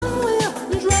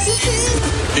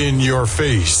In your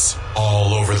face,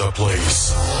 all over the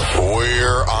place.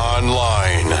 We're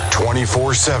online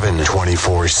 24/7.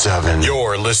 24/7.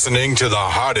 You're listening to the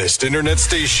hottest internet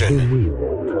station. The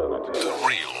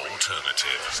real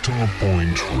alternative.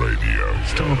 Starpoint Radio.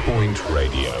 Starpoint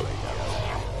Radio.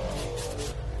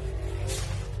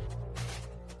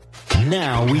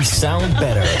 Now we sound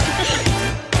better.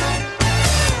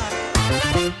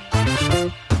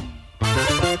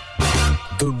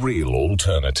 The real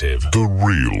alternative. The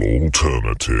real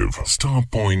alternative.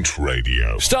 Starpoint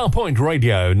Radio. Starpoint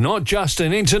Radio, not just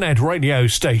an internet radio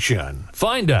station.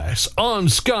 Find us on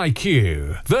Sky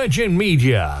Q, Virgin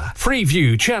Media,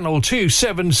 Freeview Channel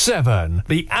 277,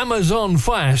 the Amazon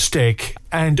Fire Stick,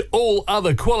 and all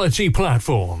other quality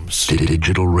platforms.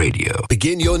 Digital radio.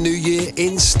 Begin your new year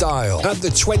in style at the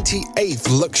 28th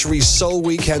Luxury Soul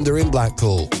Weekender in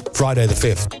Blackpool. Friday the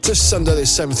 5th to Sunday the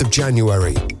 7th of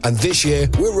January. And this year,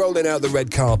 we're rolling out the red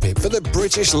carpet for the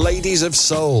British Ladies of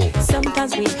Soul.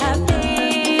 Sometimes we have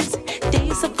days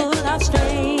are full of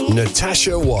strain.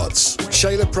 Natasha Watts,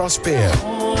 Shayla Prosper,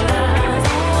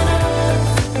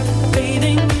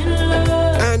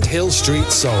 and Hill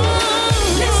Street Soul.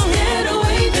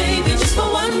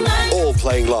 All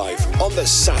playing live on the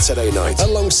Saturday night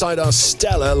alongside our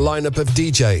stellar lineup of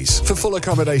DJs. For full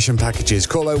accommodation packages,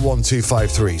 call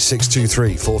 01253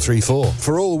 623 434.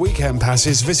 For all weekend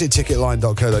passes, visit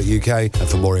ticketline.co.uk, and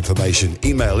for more information,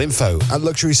 email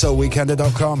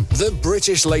info@luxurysoulweekender.com. The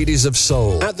British Ladies of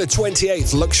Soul at the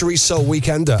 28th Luxury Soul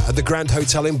Weekender at the Grand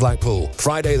Hotel in Blackpool.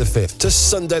 Friday the 5th to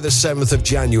Sunday the 7th of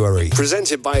January.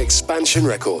 Presented by Expansion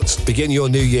Records. Begin your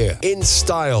new year in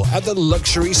style at the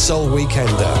Luxury Soul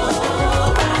Weekender.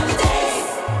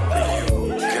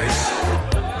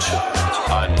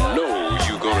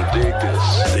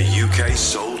 The UK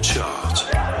Soul Chart.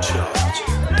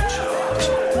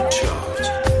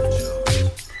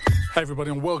 Hey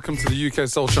everybody, and welcome to the UK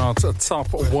Soul Chart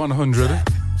Top 100,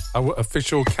 our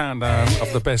official countdown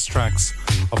of the best tracks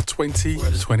of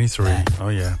 2023. Oh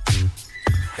yeah.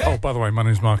 Oh, by the way, my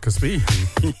name's Marcus B.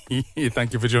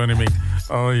 Thank you for joining me.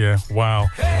 Oh yeah, wow.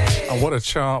 And what a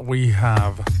chart we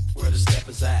have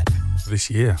this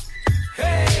year.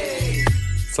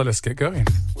 So let's get going.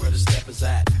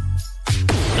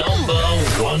 Number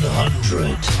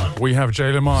 100. We have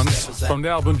Jay Lamont from the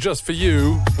album Just For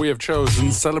You. We have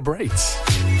chosen Celebrate.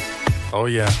 Oh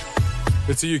yeah,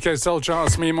 it's a UK Soul Chart.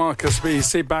 It's me, Marcus B.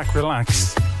 Sit back,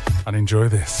 relax, and enjoy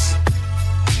this.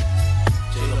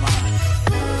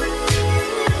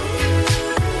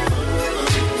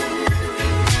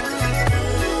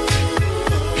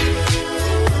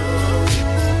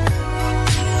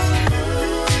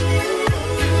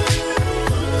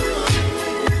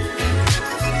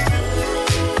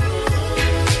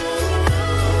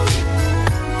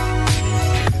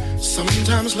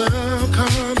 Sometimes love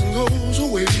comes and goes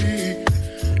away.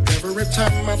 Every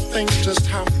time I think just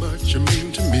how much you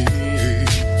mean to me.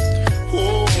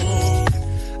 Oh,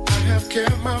 I have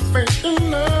kept my faith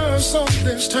in us all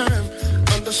this time,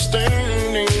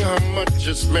 understanding how much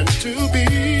it's meant to be.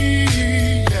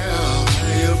 Yeah, I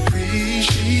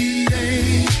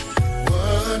appreciate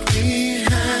what we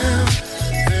have.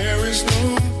 There is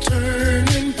no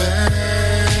turning back.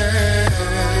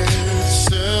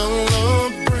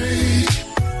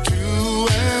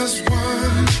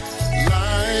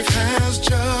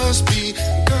 Just begun.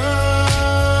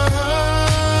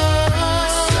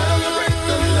 Celebrate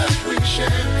the love we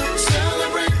share.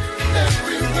 Celebrate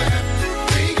everywhere.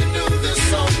 We can do this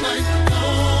all night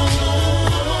long.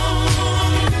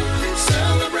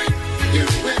 Celebrate you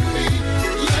and me.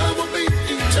 Love will be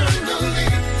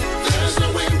eternally. There's no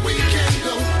way we can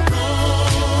go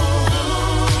wrong.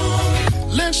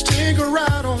 Let's take a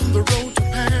ride on the road to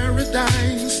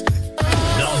paradise.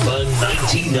 Number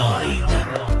 99.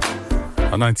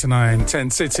 99, 10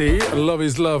 City, Love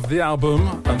Is Love, the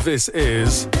album, and this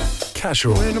is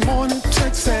Casual. When the morning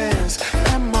text says,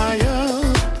 am I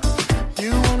up?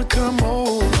 You wanna come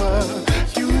over,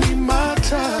 you need my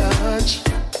touch.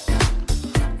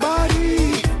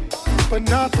 Body, but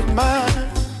not the mind.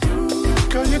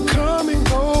 Girl, you come and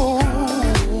go.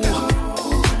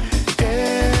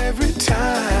 Every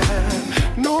time,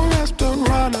 no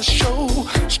restaurant or show,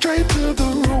 straight to the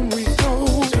room we go.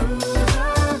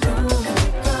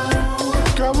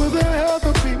 Girl, will there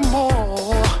ever be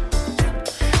more?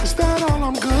 Is that all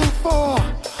I'm good for?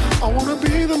 I wanna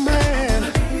be the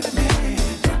man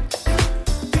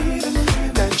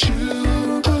that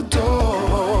you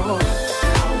adore.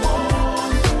 I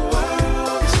want the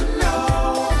world to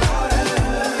know about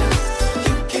us.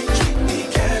 You can't treat me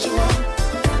casual.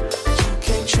 You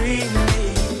can't treat me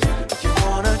if you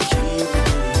wanna keep me.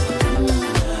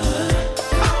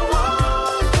 I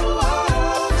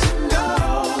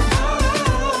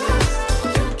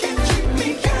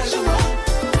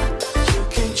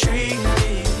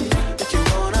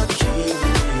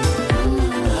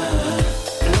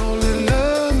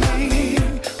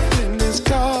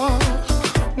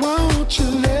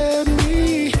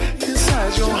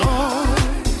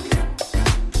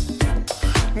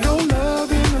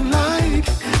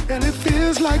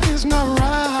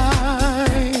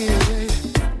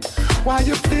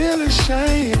feel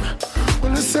ashamed.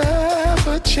 Will this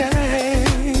ever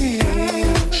change?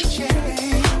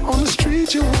 On the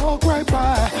street you walk right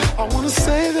by, I wanna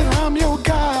say that I'm your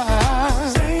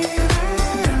guy.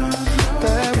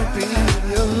 That would be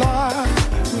a lie.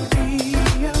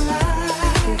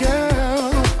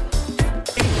 Girl.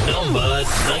 Number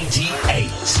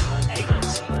 98.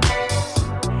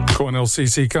 Cornell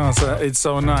CC Carter, It's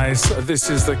So Nice. This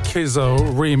is the Kizzo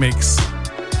remix.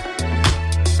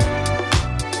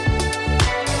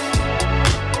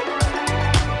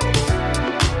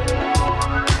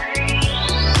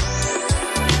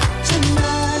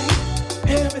 Tonight,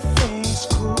 everything's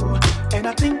cool, and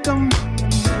I think I'm in the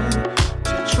mood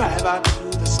to drive out to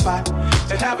the spot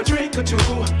and have a drink or two.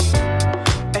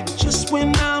 And just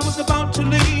when I was about to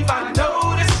leave, I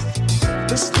noticed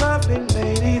this lovely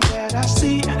lady that I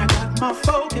see, and I got my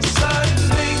focus.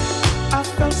 Suddenly I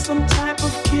felt some type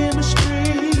of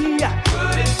chemistry.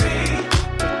 Could it be?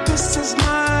 This is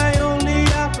my only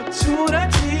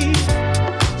opportunity.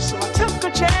 So I took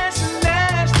a chance and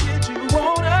asked, did you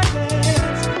wanna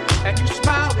dance? And you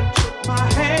smiled and took my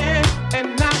hand,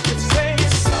 and I could say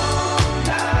it's so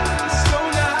nice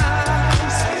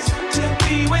to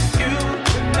be with you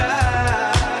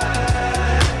tonight.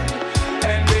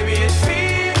 And baby, it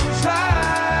feels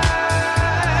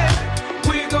like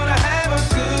we're gonna have a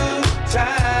good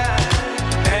time.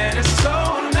 And it's so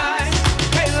nice.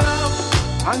 Hey love,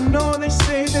 I know they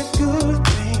say that good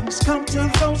things come to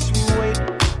those who wait.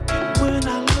 And when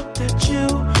I looked at you,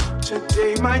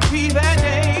 today might be that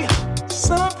day.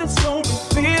 Something's so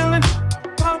revealing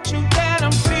about you that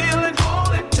I'm feeling.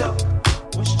 All it took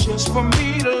was just for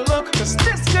me to look. 'Cause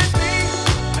this could be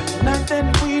a night that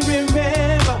we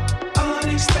remember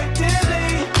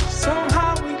unexpectedly.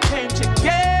 Somehow we came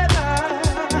together.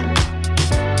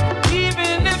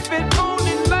 Even if it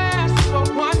only lasts for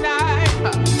one night,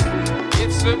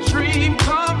 it's a dream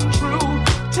come true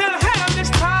to have this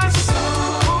time. So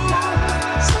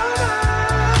nice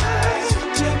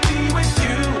to be with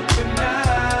you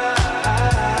tonight.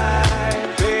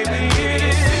 Baby,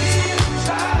 it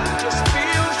just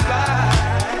feels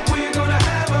like we're gonna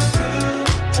have a good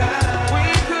time. We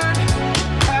could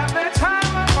have that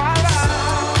time of our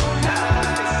lives.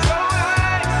 It's so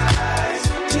nice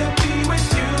to be with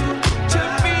you,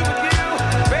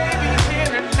 baby,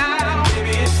 here and now.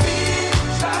 Baby, it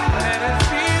feels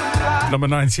like Number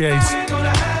 98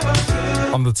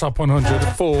 on the top 100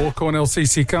 for Cornell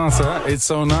CC Carter. It's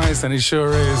so nice, and it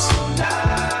sure is.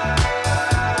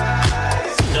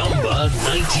 Number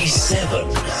 97.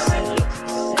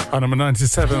 And number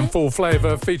 97, Full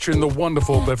Flavor, featuring the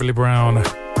wonderful Beverly Brown.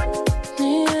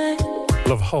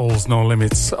 Love Holes, No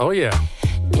Limits. Oh, yeah.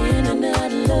 In and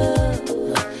out of love,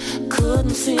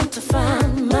 couldn't seem to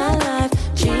find my life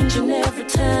changing every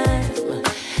time.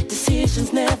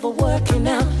 Decisions never working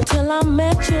out till I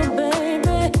met you,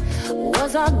 baby.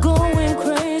 Was I going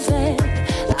crazy?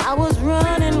 I was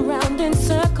running round in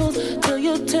circles till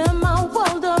you turned my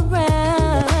world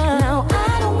around. Now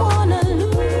I don't wanna lose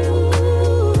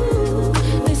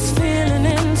this feeling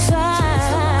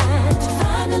inside.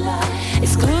 Find a life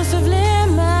exclusively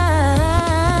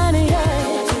mine.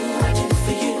 Yeah. I do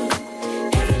for you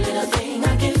every little thing I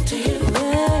give to you.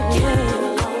 Can't live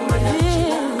alone without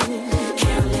you.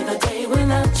 Can't live a day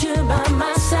without you by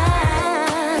my side.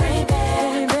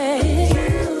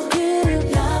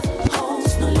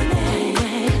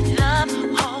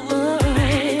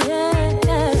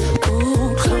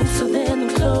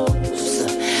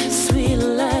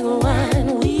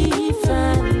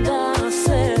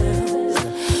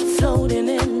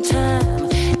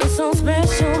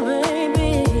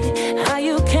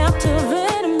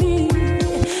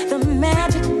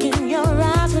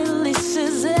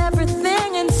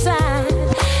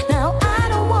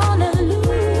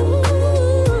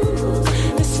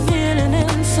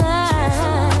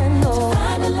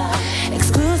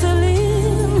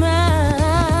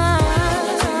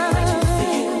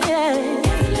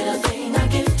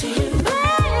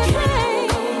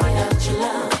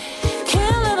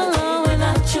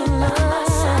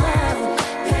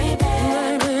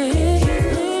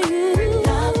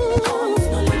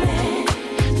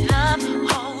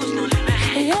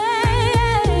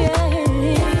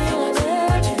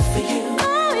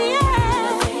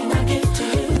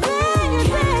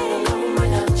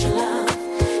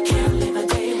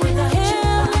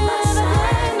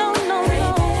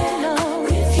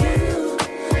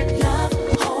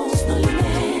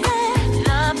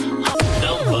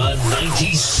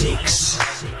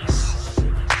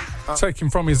 Taken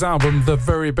from his album The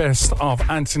Very Best of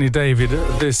Anthony David.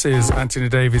 This is Anthony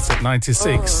David's at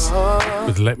 96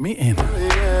 with Let Me In.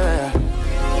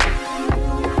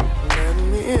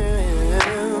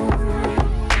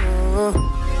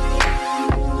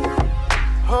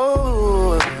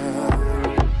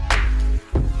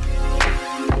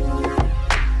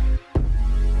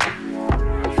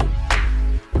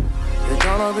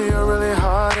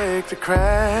 break the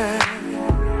crack.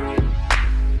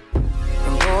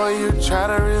 The more you try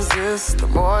to resist, the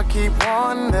more I keep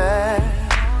wanting that.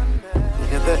 You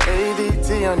get the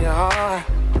ADT on your heart.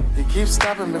 You keep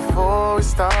stopping before we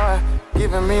start,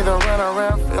 giving me the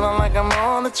runaround, feeling like I'm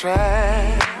on the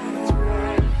track.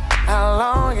 How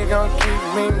long you gonna keep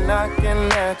me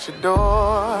knocking at your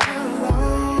door?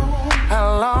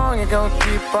 How long you gonna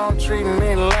keep on treating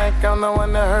me like I'm the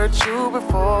one that hurt you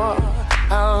before?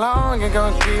 How long you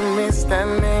gonna keep me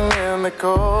standing in the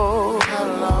cold?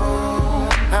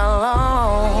 How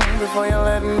long before you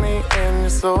let me in your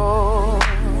soul?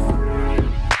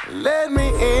 Let me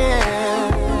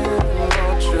in,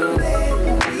 won't you?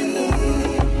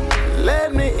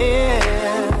 Let me in,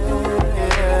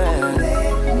 yeah.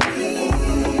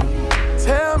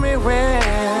 Tell me when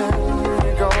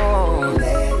you're gone.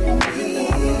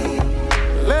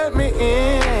 Let me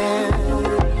in.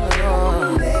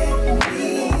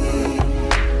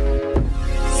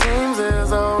 Seems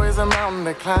there's always a mountain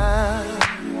to climb.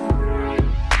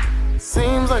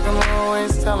 Seems like I'm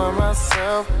always telling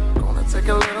myself, gonna take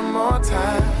a little more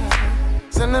time.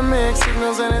 Sending mixed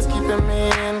signals and it's keeping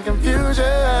me in confusion.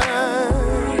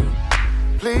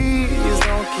 Please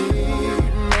don't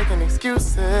keep making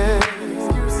excuses.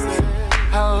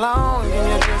 How long can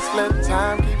you just let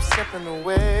time keep slipping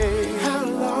away?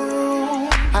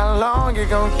 How long you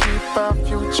gonna keep our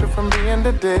future from being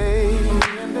today?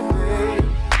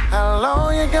 How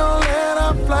long you gonna let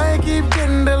our flight keep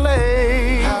getting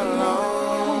delayed?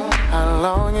 How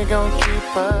long you gonna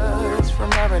keep us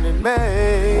from having it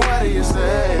made? What do you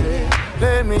say?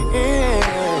 Let me in.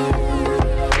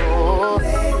 Oh.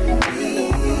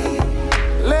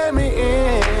 Let me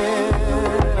in.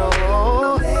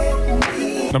 Oh.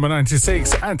 Number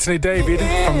 96, Anthony David,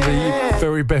 from the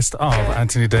very best of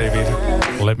Anthony David.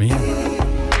 Let me in.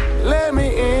 Let me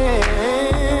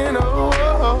in. Oh.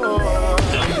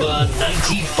 Number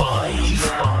 95.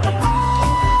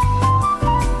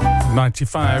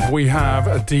 95, we have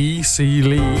DC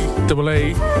Lee, Double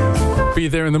A. Be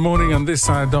There in the Morning. On this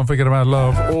side, Don't Forget About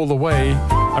Love, All the Way.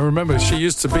 I remember she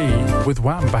used to be with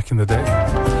Wham back in the day.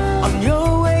 On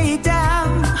your way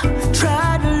down,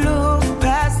 try to look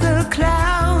past the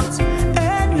clouds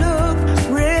and look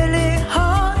really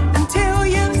hard until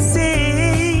you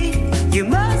see. You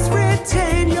must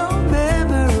retain your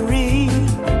memory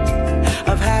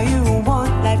of how you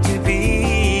want life to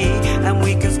be, and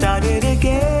we can start it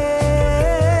again.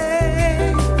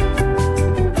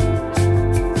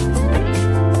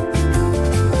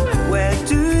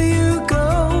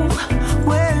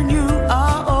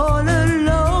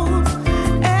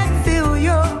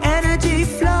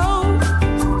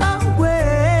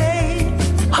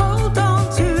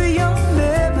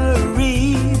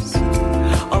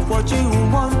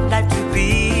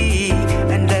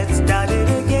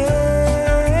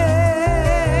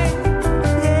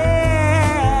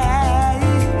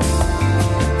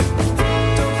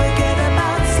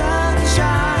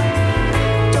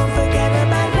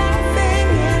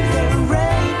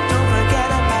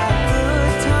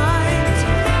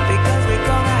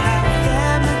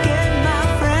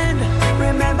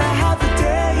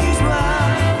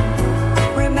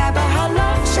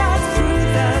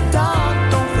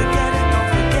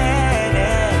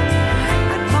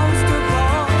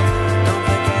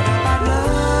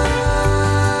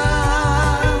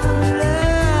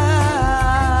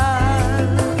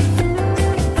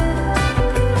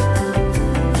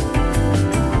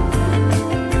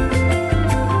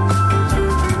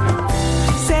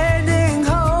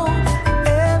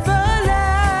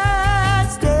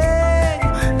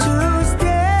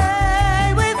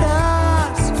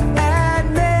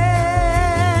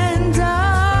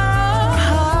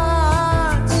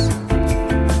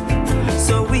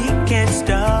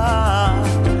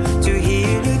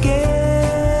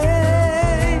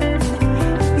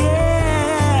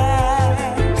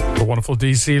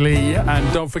 DC Lee,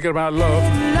 and Don't Forget About Love.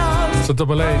 So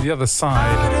Double A, the other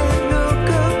side.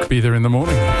 Be There in the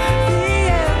Morning.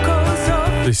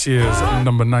 This year's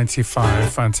number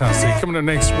 95. Fantastic. Coming up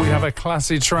next, we have a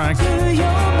classic track.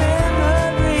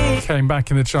 Came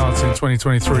back in the charts in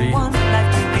 2023,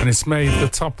 and it's made the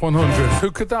top 100.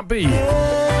 Who could that be?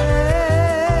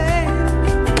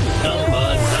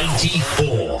 Number 94.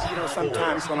 You know,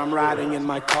 sometimes when I'm riding in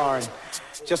my car and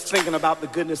just thinking about the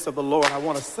goodness of the Lord, I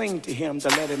want to sing to him to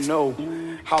let him know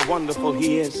how wonderful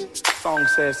he is. The song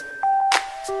says,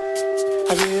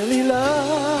 I really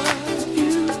love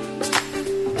you.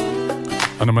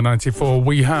 At number 94,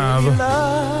 we have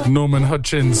Norman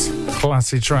Hutchins'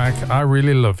 classic track, I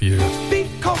Really Love You.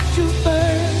 Because you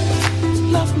first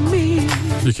love me.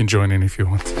 You can join in if you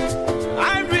want.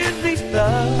 I really love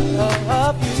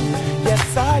love you.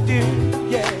 Yes, I do.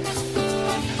 Yes,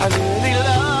 I really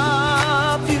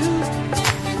love you.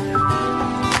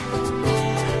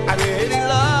 I really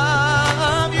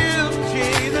love you,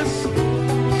 Jesus,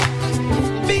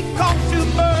 because you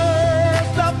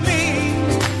first loved me.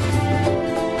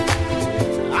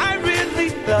 I really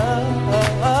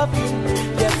love you.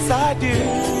 Yes, I do.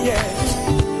 Yes.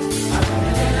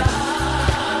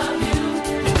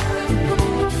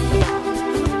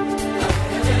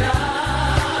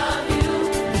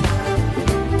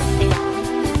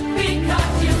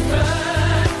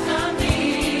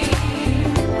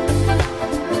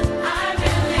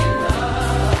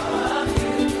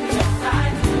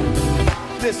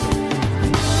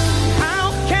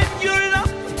 How can you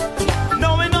love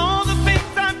knowing all the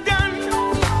things I've done?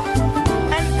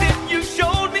 And then you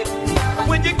showed me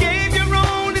when you gave your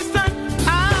only son.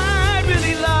 I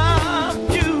really love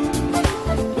you.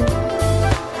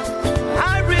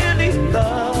 I really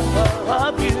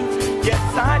love you. Yes,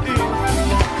 I do.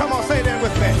 Come on, say that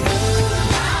with me.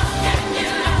 How can you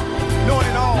love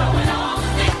knowing all the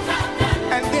things I've done?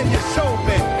 And then you showed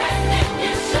me. And then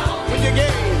you showed me when you gave.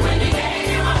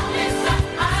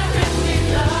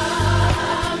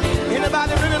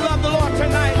 Anybody really love the Lord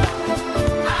tonight?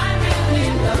 I really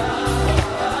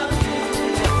love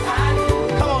you.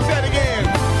 Come on, say it again.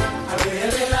 I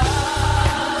really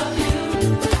love you.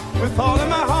 With all of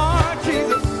my heart,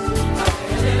 Jesus. I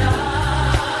really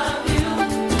love you.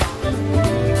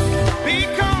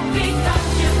 Because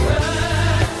you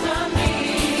first loved me.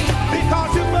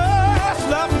 Because you first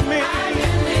loved me. I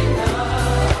really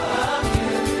love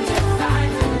you. Yes, I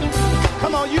do.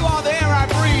 Come on, you are the air I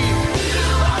breathe.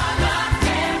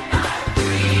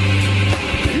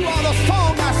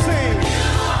 Compare.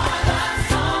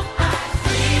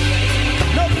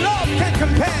 No one can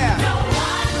compare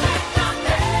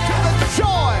to the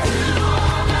joy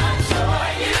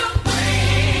you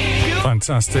bring.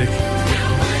 Fantastic. Oh,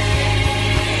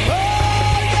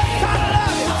 yes, I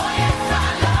love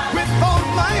it. With all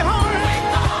my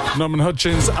heart. Norman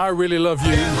Hutchins, I Really Love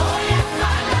You.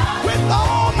 With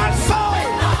all my soul.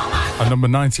 At number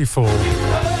 94.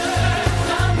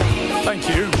 Thank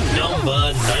you.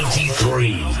 Number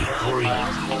 93.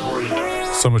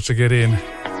 So much to get in.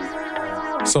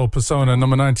 Soul Persona,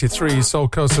 number 93. Soul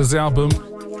Coasters, the album.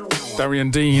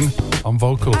 Darian Dean on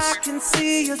vocals. I can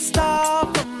see a star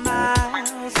from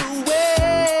miles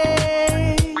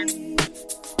away.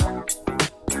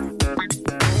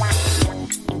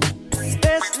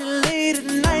 Especially late at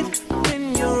night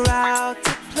when you're out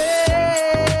to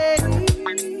play.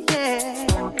 Yeah.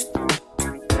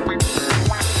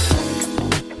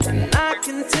 And I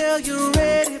can tell you're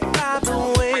ready by the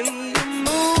way you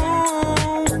move.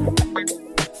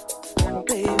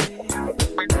 Baby,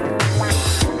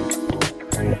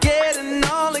 getting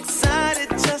all excited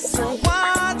just so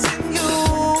watching you.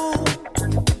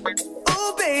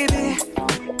 Oh, baby,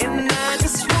 and I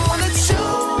just wanna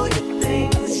show you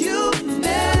things you've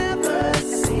never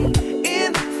seen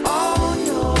in all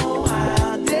your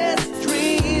wildest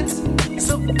dreams.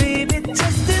 So, baby,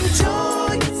 just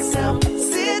enjoy yourself.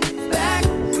 Sit back,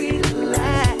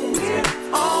 relax. We're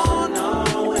on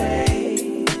our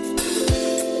way.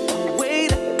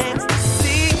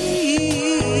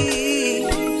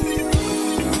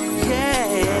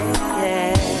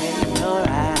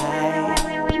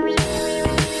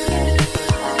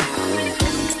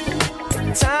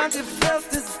 Times it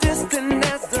felt as distant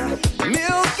as the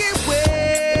Milky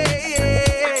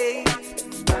Way.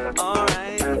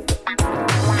 Alright.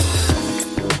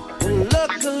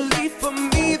 Luckily for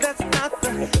me, that's not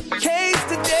the case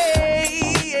today.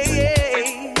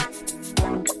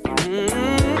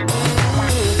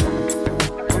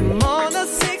 I'm on a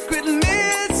secret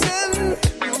mission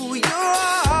through your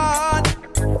heart.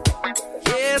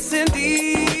 Yes,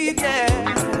 indeed, yeah.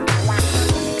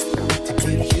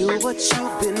 What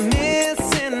you've been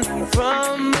missing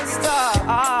from the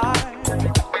start,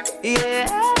 yeah.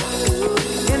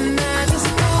 And I just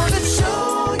wanna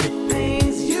show you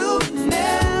things you've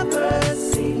never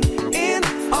seen in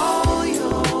all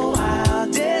your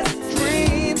wildest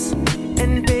dreams.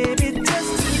 And baby,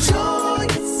 just enjoy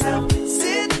yourself.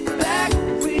 Sit back,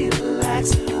 relax.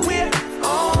 We're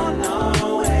on our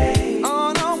way,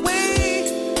 on our way,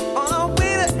 on our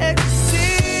way to ecstasy.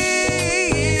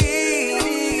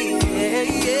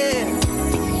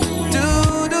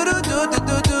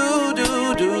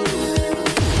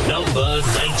 Number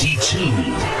 92.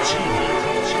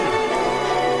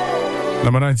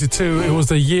 Number 92, it was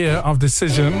the year of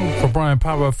decision for Brian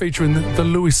Power featuring the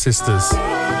Lewis Sisters.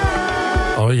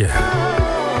 Oh, yeah.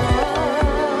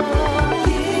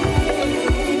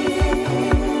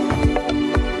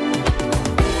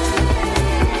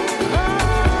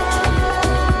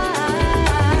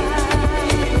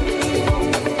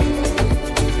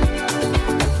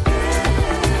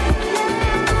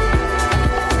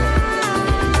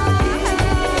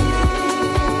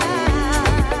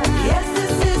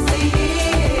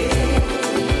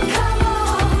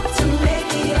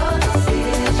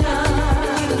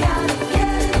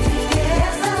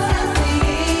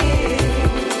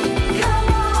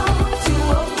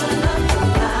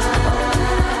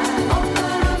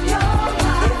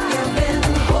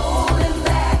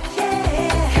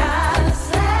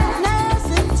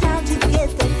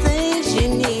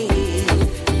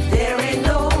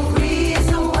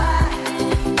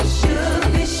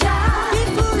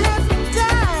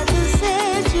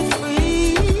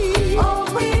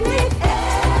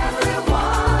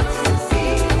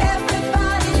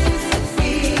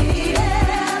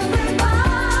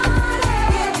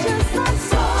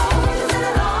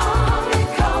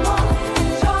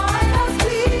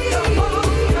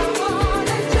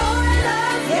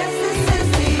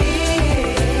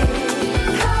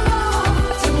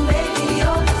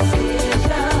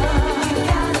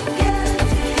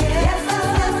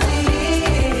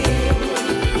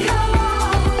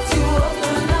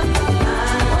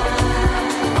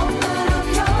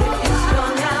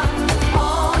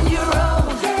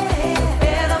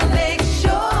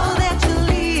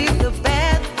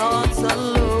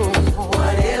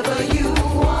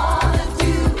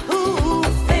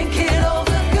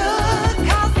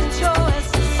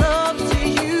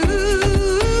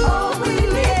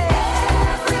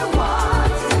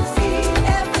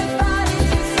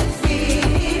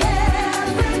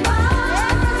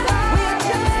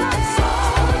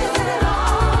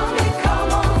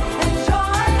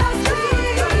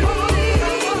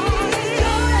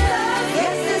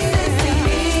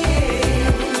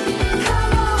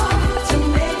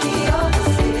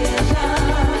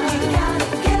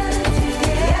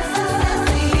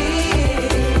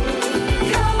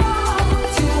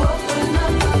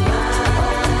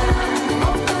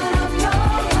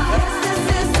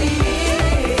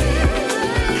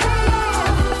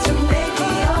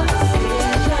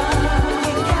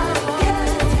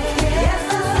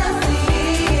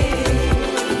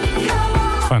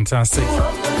 fantastic.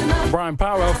 Brian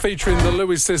Powell featuring the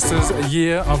Lewis Sisters,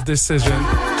 Year of Decision.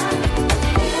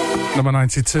 Number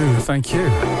 92, thank you.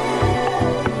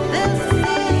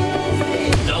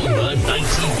 Number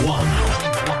 91.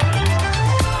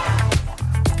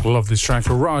 Love this track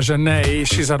for Rajane.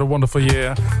 She's had a wonderful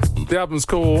year. The album's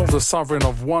called The Sovereign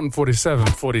of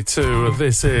 147.42.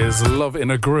 This is Love in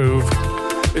a Groove.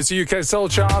 It's the UK Soul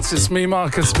Charts. It's me,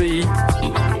 Marcus B.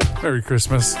 Merry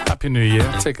Christmas. Happy New Year.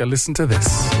 Take a listen to this.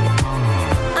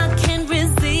 I can't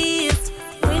resist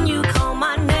when you call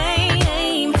my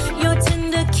name. Your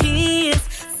tender kiss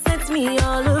sets me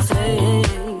all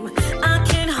aflame. I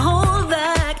can't hold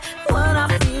back what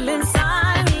I feel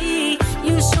inside me.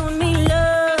 You showed me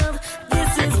love.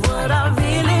 This is what I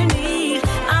really need.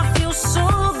 I feel so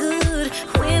good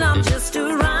when I'm just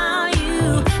around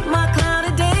you. My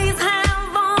cloudy days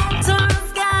have all turned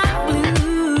sky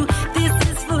blue. This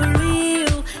is for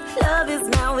real. Love is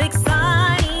now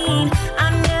exciting. I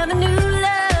never knew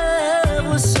love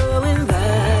was so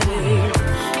inviting.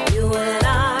 You and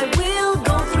I will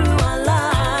go through our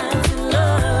lives in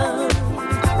love,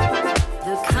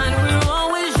 the kind we're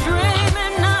always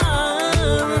dreaming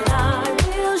of. I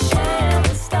will share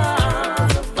the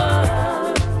stars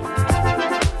above.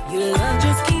 Your love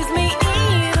just keeps me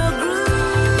in a groove.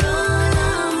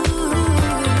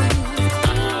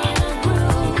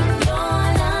 Your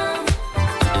love,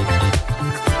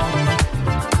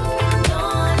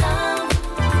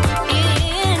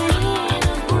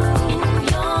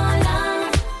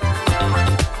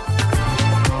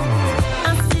 I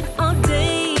sit all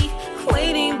day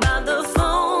waiting by the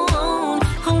phone,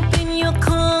 hoping you'll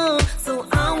call so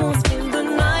I won't spend the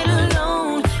night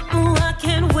alone. Ooh, I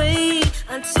can't wait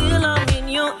until I'm in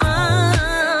your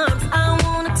arms. I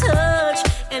wanna touch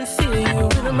and feel you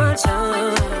with my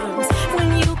charms.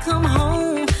 When you come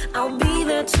home, I'll be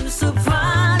there to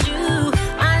surprise you.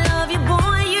 I love you,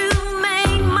 boy, you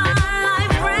make my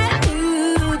life brand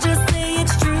new. Just say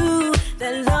it's true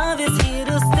that love is here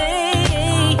to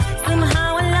stay.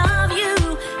 Somehow I love you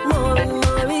more and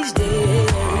more each day.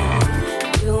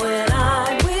 You and I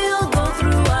will go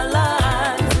through our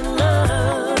lives in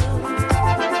love,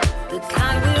 the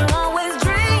kind we're always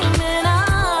dreaming of.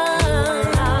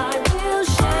 I will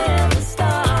share the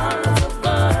stars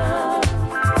above.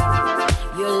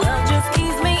 Your love just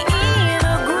keeps me in a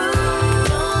groove.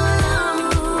 Your love,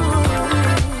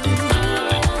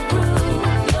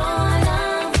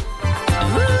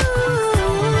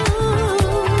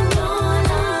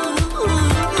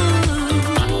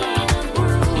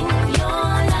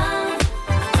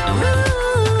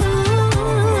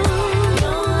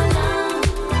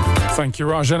 Thank you,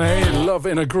 Rajane. Love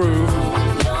in a Groove.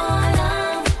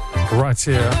 Right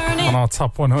here on our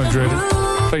Top 100.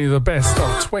 Playing you the best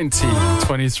of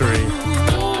 2023.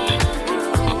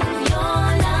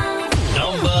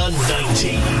 Number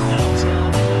 90.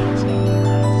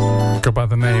 Go by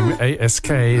the name ASK.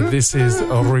 This is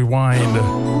a Rewind.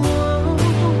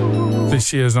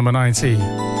 This year's number 90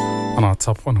 on our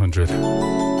Top 100.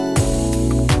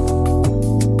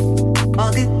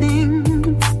 All good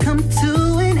things come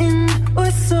to an end,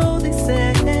 or so they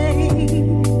say.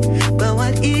 But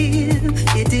what if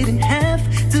it didn't have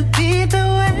to be the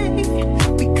way?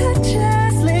 We could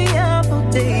just lay up all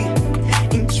day.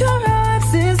 In your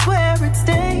arms is where it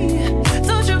stays.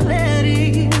 Don't you let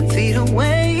it fade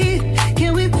away.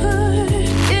 Can we put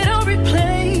it on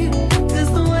replay? 'Cause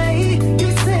the way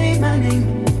you say my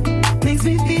name makes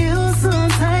me feel some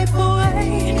type of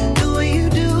way. The way you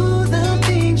do the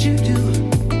things you do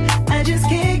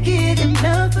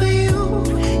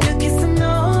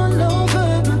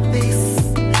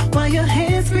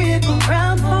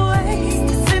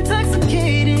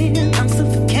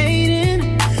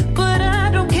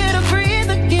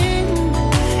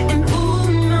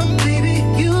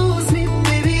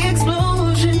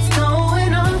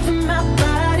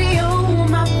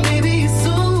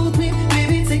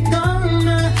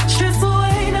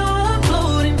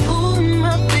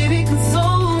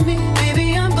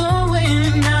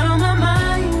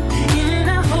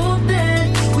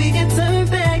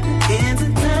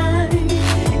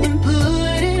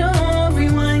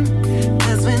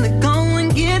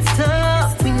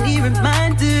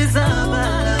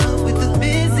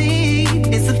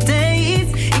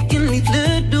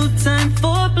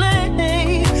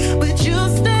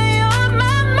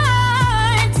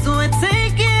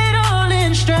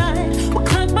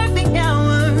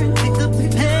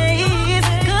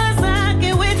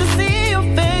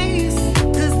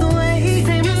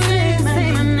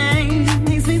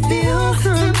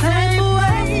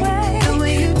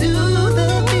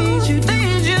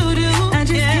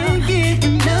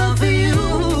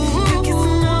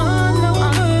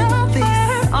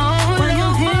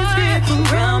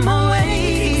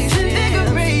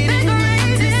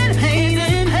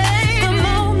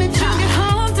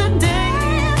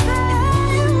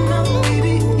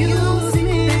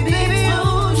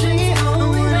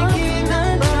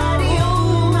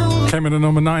Came in at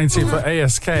number 90 for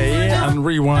ASK and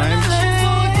Rewind.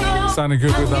 Sounding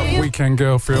good with that Weekend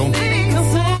Girl feel.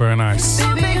 Very nice.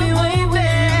 Number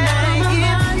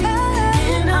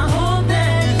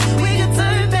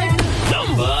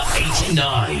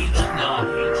 89.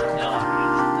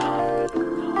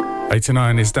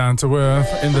 89 is Down to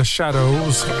Earth in the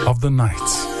Shadows of the Night.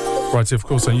 Right here, of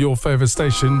course, on your favourite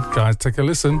station. Guys, take a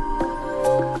listen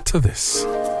to this.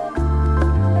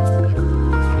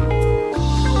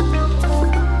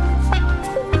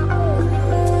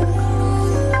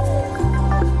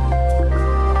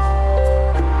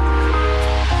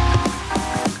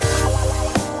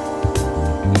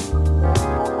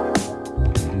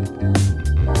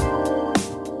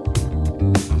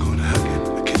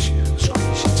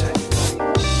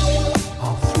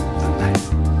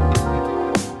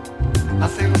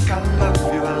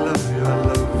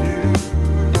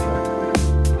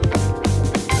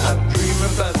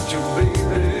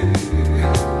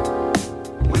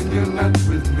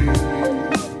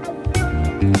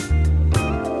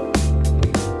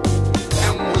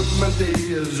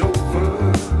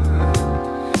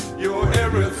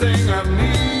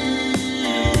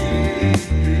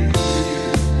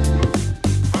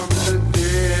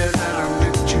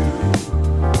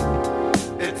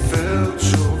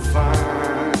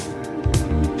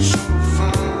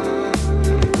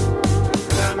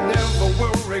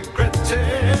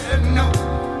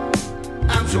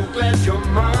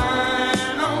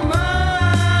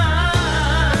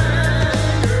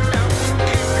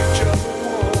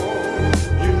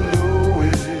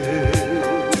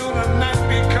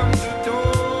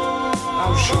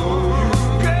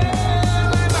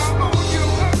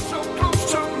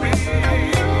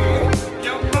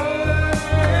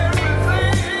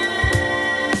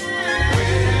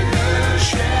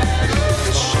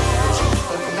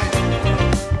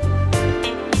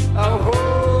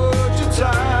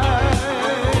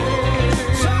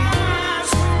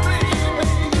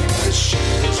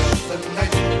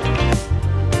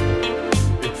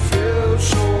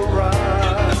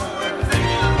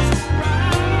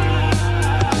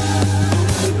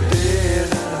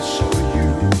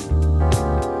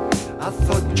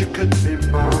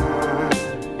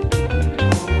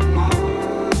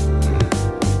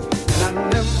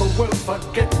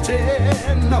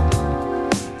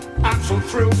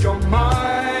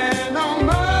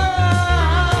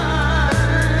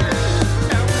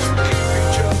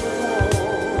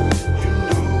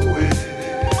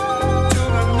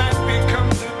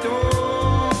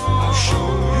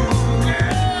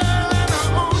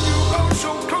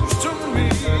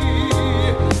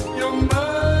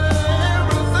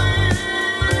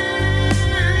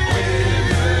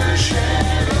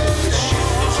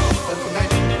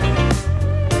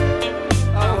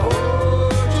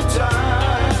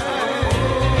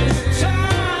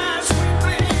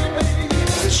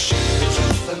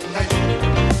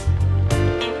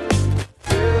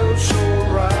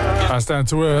 Down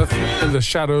to Earth in the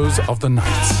Shadows of the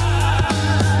Night.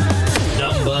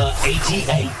 Number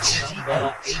 88.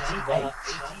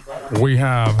 We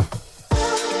have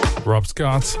Rob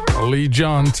Scott, Lee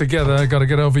John together, Gotta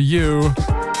Get Over You.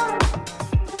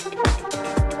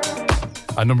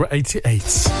 At number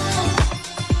 88.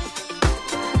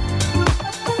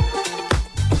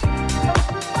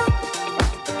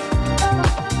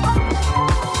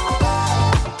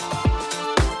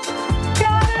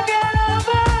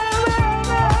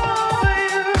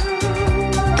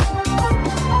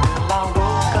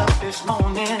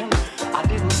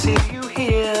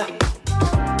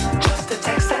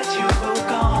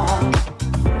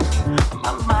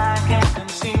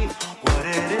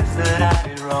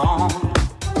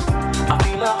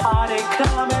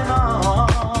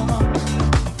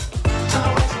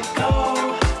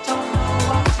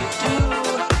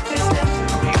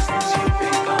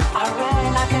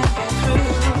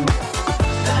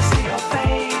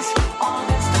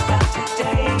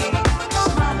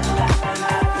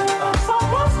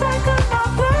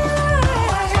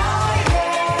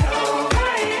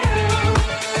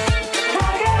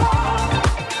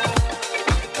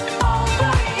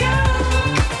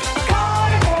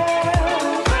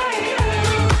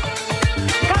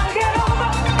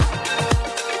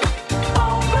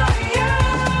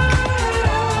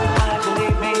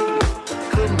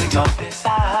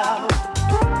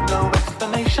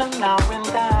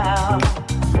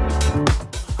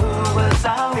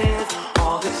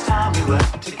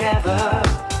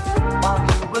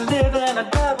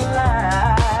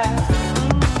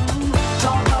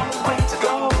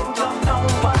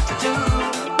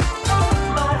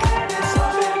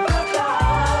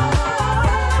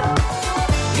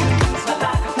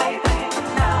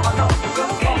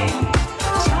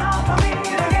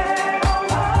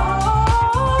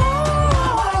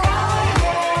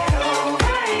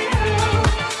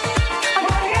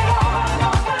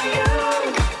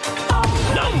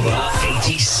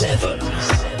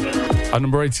 At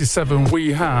number 87,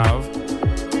 we have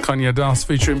Kanye Das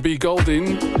featuring B.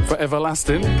 Golding for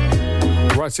Everlasting.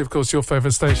 Right here, of course, your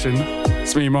favourite station.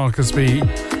 It's me, Marcus B.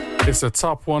 It's a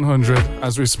top 100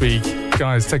 as we speak.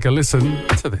 Guys, take a listen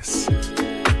to this.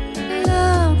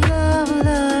 Love, love,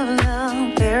 love,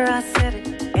 love. There I said it,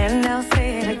 and I'll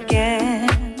say it again.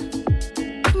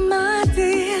 My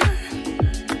dear,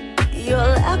 your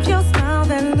laugh, your smile,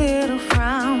 that little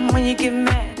frown when you get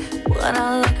mad. What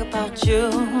I like about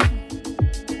you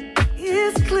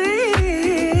is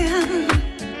clear.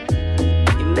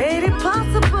 You made it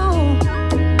possible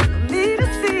for me to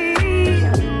see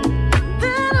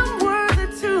that I'm worthy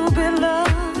to be loved.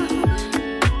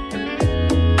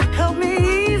 Help me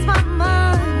ease my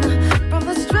mind from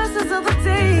the stresses of the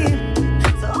day.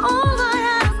 So all I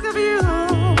ask of you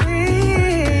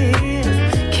is,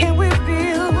 can we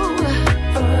build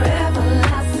forever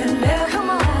lasting love? Come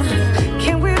on,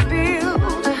 can we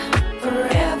build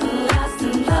forever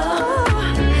lasting love?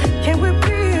 Can we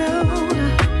build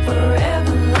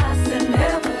forever lasting,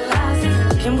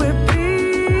 everlasting? Can we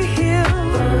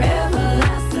build forever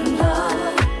lasting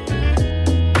love?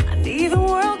 I need the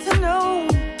world to know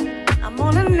I'm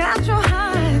on a natural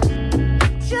high.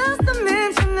 Just the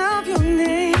mention of your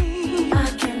name, I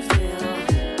can feel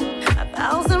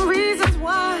 1,000 reasons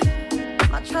why.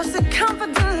 My trusted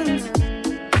confidence.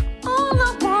 All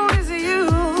I want is you,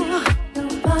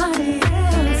 nobody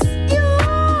else. Your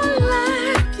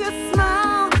laugh, your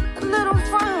smile, a little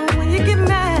frown when you get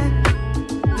mad.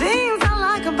 Things I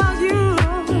like about you.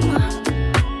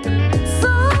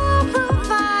 Soul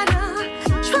provider,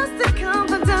 trusted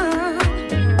confidant.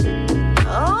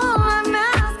 All I'm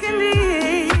asking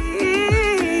is,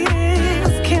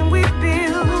 can we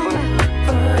build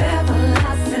forever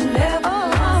lasting,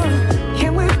 everlasting?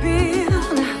 Can we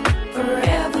build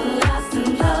forever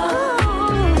lasting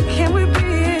love? Can we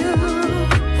build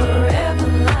forever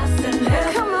lasting,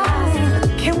 come on?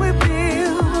 Can we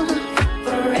build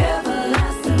forever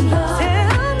lasting love?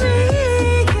 Tell me,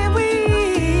 can we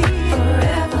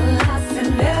forever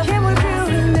lasting, can we build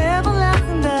an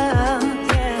everlasting love?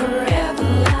 Yeah, forever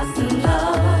lasting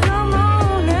love. Come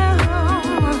on now,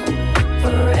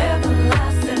 forever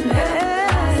lasting,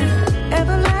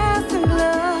 everlasting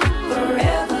love,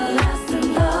 forever lasting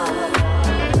love.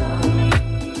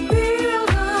 Feel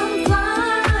I'm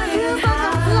flying,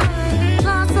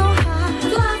 fly so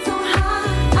high,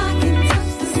 I can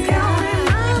touch the sky.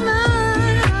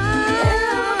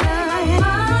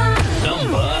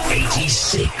 Number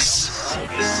 86.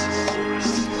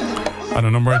 And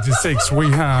at number 86,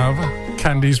 we have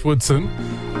Candice Woodson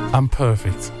and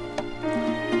Perfect.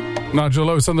 Nigel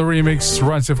Lewis on the remix,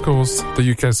 right, of course,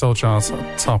 the UK Soul Chart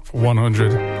Top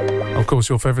 100. Of course,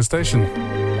 your favourite station.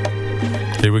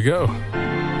 Here we go.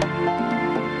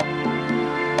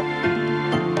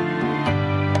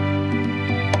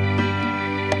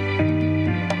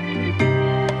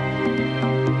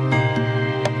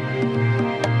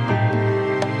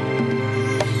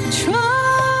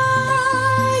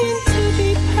 Trying to be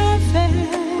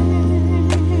perfect,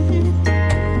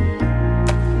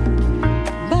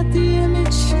 but the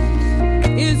image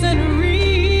isn't real.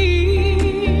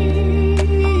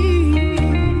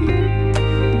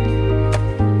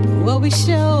 What we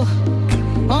show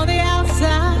on the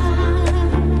outside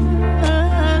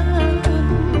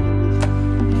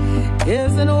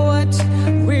isn't what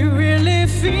we really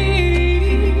feel.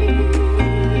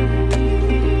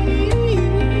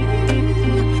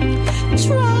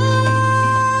 Trying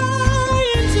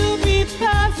to be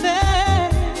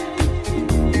perfect,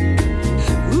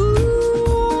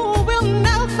 ooh, we'll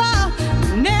never,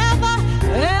 never,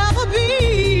 ever be.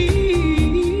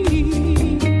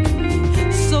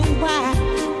 So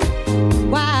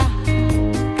why,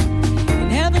 in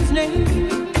heaven's name,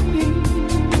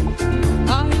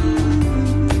 are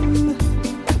you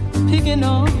picking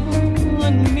on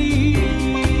me?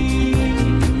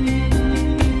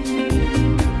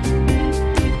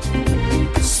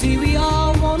 See, we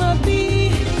all wanna be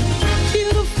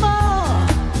beautiful,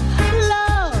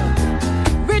 love,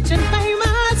 rich and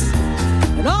famous,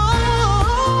 and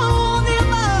all the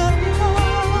above.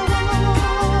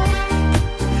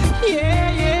 Yeah.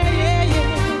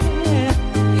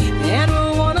 And we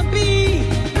wanna be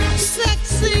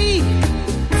sexy,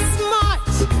 smart,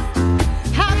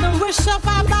 have the wish of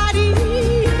our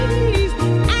bodies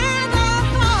and our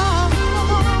hearts.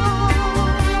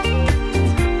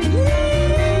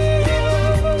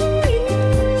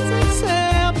 Please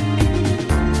accept me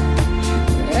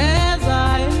as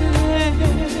I am,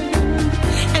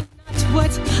 and not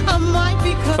what I might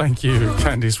become. Thank you,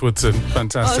 Candice Woodson.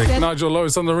 Fantastic. Okay. Nigel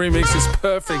Lewis on the remix is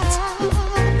perfect.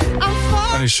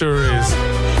 And it sure is.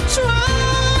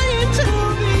 trying to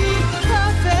be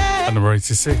perfect. And number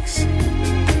 86.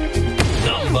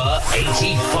 Number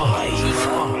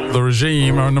 85. The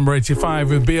Regime are on number 85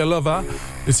 with Be a Lover.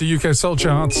 It's the UK Soul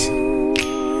Charts.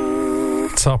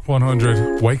 Top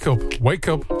 100. Wake up, wake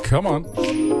up, come on.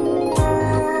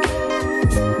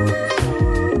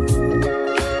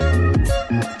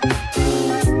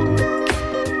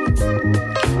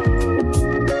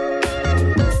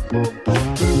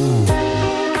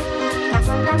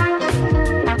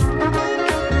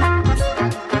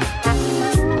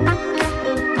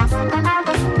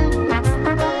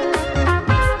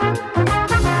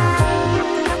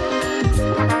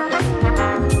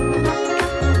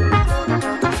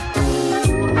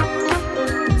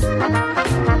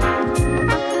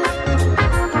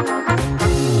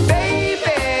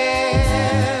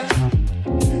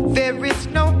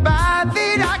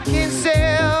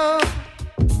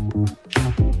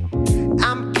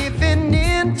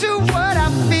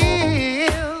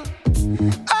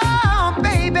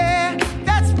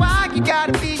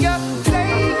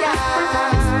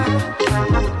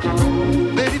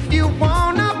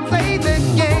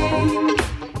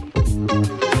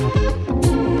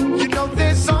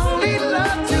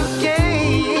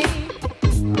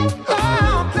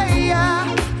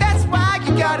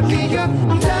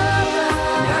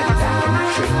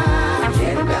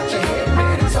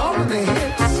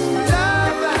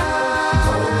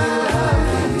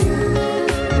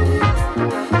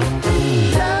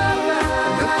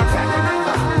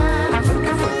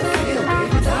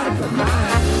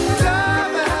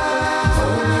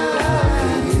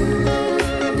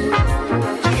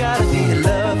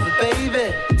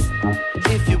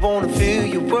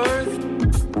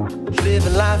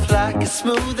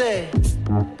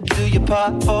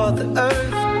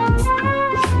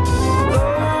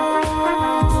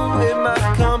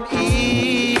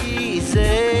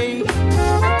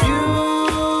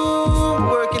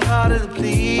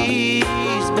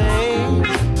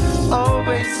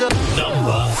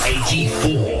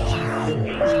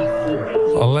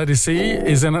 Legacy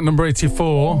is in at number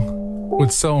 84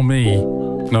 with Soul Me,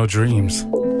 No Dreams.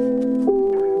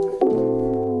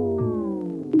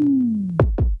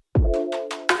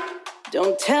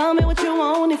 Don't tell me what you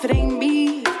want if it ain't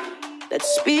me. That's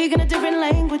speaking a different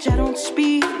language I don't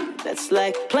speak. That's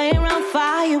like playing around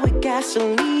fire with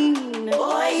gasoline.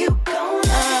 Boy, you gonna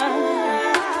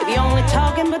if you're only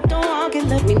talking but don't walk it,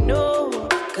 let me know.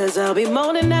 'Cause I'll be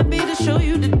more than happy to show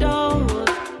you the door.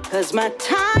 'Cause my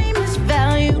time is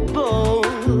valuable.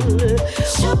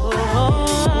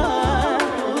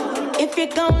 If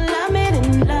you're gonna love me,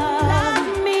 then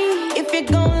love me. If you're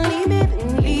gonna leave me,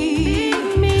 then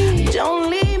leave me. Don't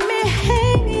leave me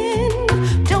hanging.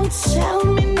 Don't sell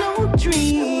me no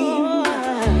dream.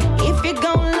 If you're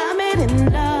gonna love me, then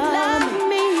love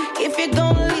me. If you're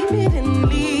gonna leave me, then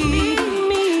leave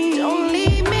me. Don't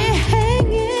leave me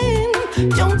hanging.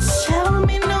 Don't sell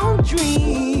me no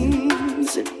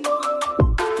dreams.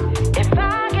 If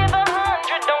I give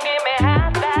 100, don't give me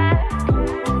half back.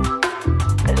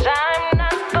 'Cause I'm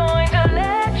not going to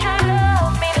let you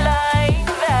love me like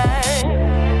that.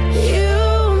 You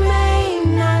may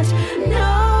not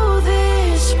know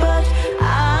this, but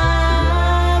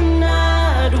I'm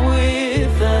not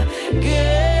with the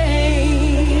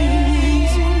games.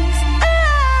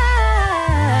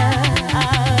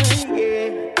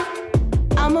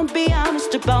 I'ma be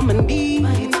honest about my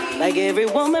needs. Like every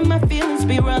woman, my feelings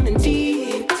be running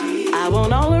deep. I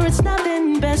want all or it's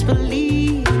nothing, best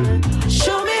believe.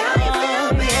 Show me how you feel,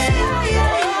 baby.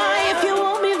 If you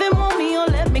want me, then want me or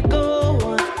let me go.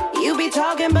 You be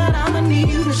talking, but I'ma need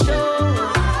you to show.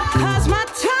 'Cause my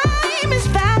time is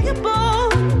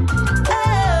valuable.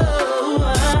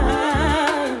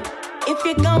 If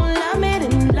you're gonna love me,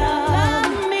 then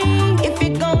love me. If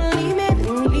you're gonna leave me,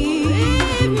 then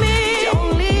leave me.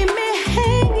 Don't leave me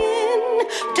hanging.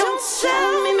 Don't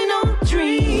sell me no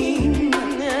dream.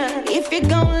 If you're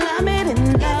gonna love me, then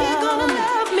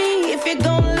love me. If you're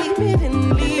gonna leave me, then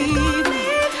leave me.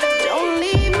 Don't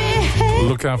leave me hanging.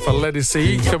 Look out for Legacy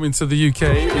coming to the UK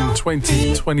in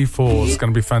 2024. It's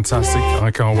going to be fantastic.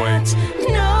 I can't wait.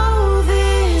 Know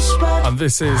this, but And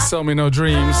this is Sell Me No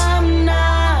Dreams I'm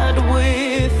not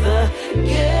with the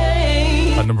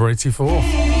game. at number 84.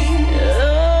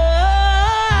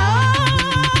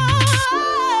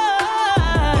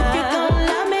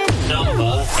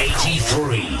 Number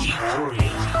 83.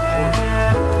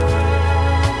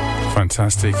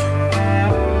 Fantastic.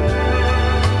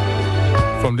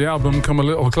 From the album Come a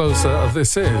Little Closer,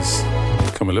 this is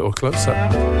Come a Little Closer.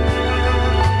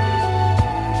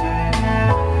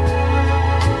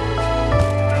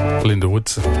 Linda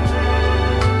Woodson.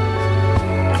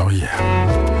 Oh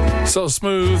So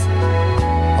smooth,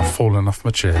 I've fallen off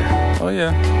my chair. Oh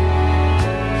yeah.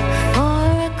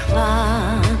 4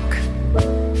 o'clock,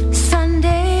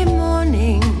 Sunday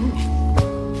morning.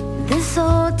 This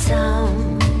old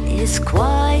town is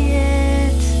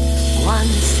quiet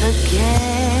once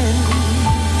again.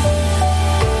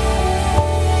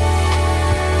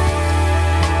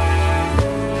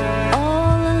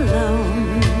 All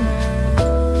alone,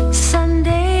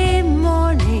 Sunday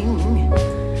morning.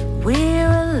 We're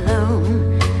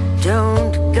alone.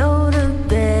 Don't go to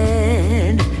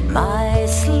bed, my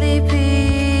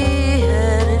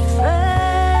sleepy-headed friend.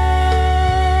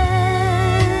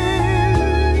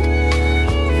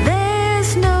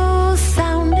 There's no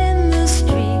sound in the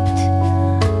street.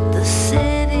 The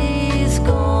city's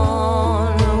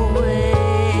gone away.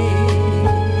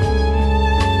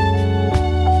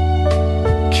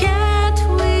 Can't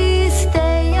we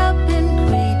stay up and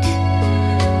greet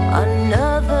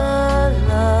another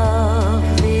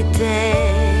lovely day?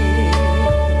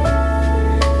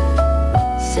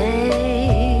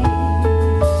 Say,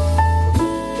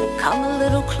 come a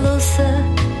little closer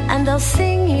and I'll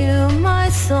sing you my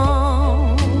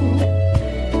song.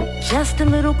 Just a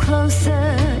little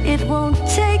closer, it won't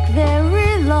take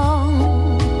very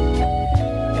long.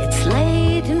 It's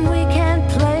late and we can't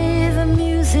play the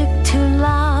music too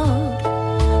loud,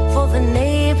 for the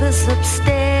neighbors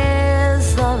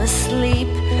upstairs are asleep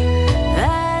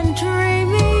and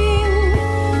dreaming.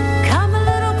 Come a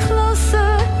little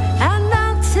closer and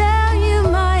I'll tell you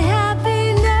my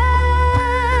happiness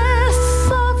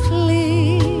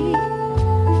softly,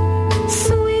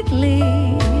 sweetly.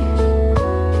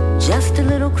 Just a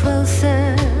little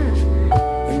closer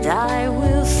and I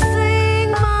will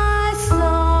sing my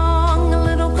song. A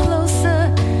little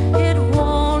closer, it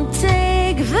won't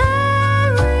take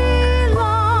very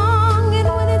long. And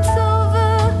when it's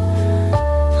over,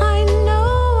 I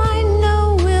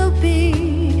know we'll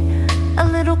be a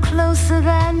little closer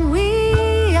than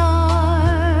we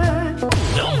are.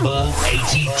 Number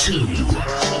 82.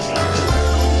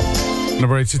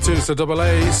 Number 82 is a double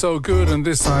A, So Good, and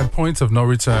this side, Point of No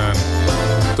Return.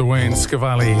 Dwayne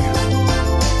Scavalli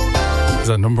is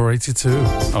at number 82.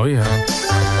 Oh yeah.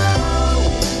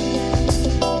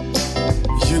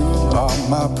 You are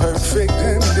my perfect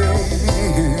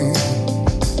ending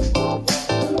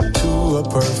to a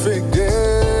perfect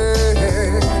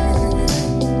day.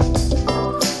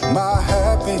 My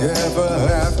happy ever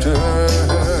after.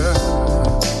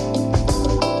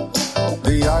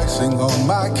 The icing on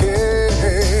my cake.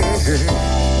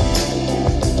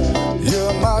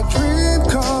 You're my dream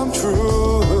come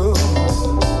true.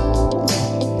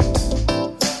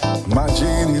 My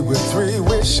genie with 3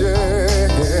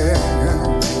 wishes.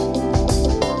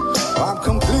 I'm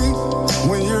complete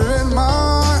when you're in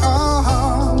my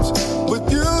arms.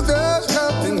 With you there's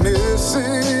nothing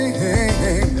missing.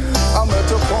 I'm at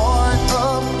the point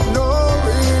of no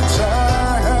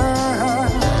return,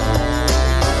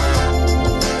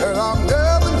 and I'm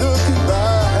never looking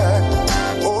back.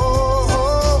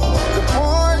 Oh, the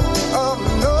point of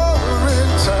no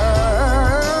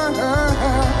return,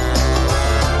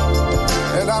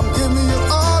 and I'm giving you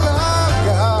all I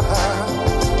got.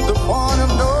 The point of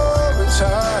no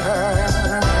return.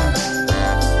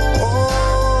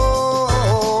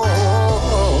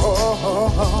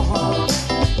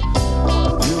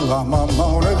 You are my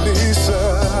Mona Lisa.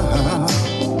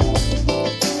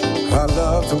 I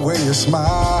love the way you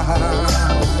smile.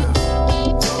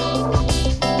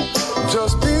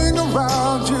 Just being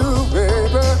around you,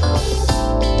 baby.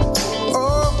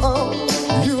 Oh,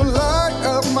 you light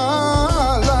up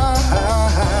my life.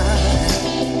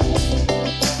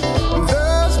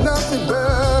 There's nothing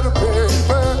better,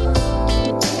 baby.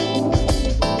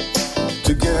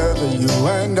 Together, you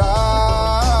and I.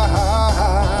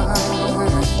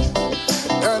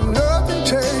 And nothing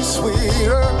tastes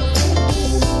sweeter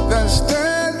than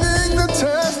standing the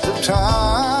test of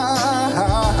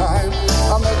time.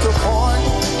 I'm at the point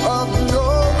of no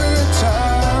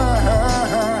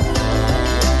return,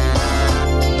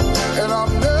 and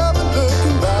I'm never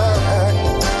looking back.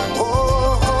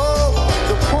 Oh,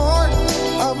 the point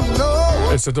of no.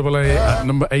 It's a double A at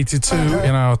number 82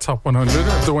 in our top 100.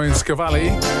 Dwayne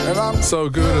Scavalli, So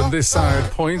Good, and this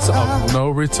side, Point of No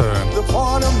Return. The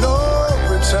point of no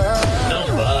return.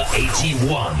 Number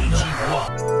 81.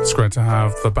 It's great to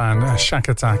have the band Shack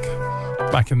Attack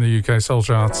back in the UK Soul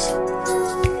Charts.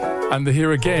 And they're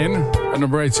here again at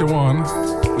number 81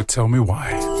 with Tell Me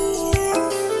Why.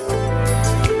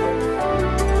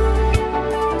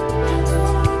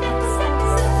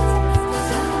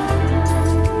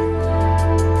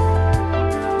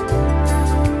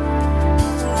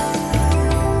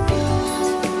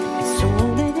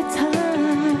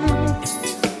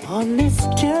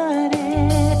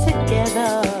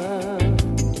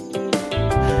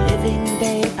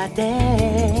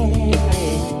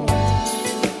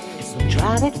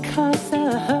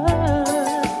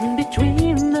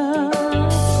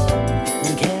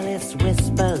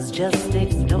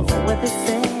 they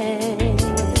say.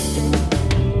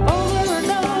 Over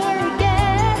and over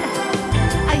again,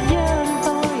 I yearn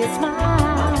for your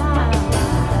smile.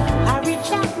 I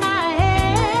reach out my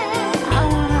hand, I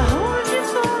wanna hold you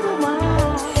for a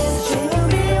while. Tell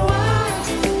me why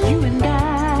you and I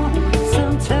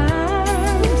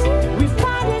sometimes we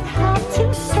find it hard to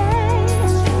say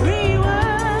 3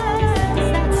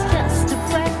 words that's just a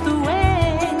breath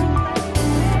away.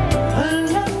 A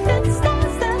love that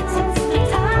stands the test of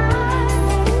time.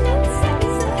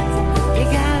 You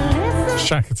gotta listen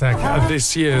Shack Attack,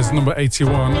 this year's number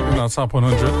 81 in our top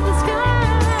 100. to the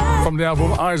sky. From the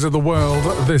album Eyes of the World,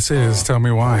 this is Tell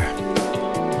Me Why.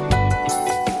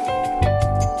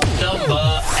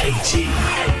 Number 80.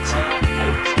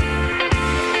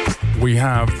 We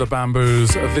have the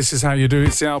Bamboos, This Is How You Do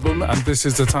It's the album, and this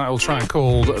is the title track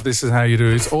called This Is How You Do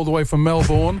It. It's all the way from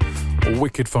Melbourne, a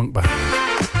wicked funk band.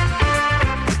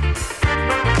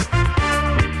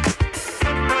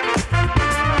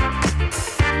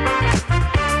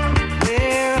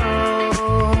 We're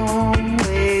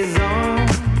always on,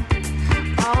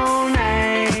 all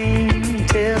night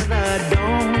till the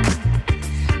dawn.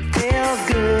 Feels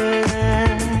good,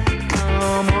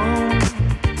 come on.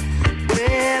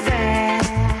 We're back,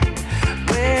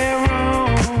 we're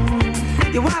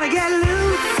on. You wanna get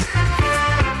loose?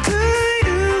 Do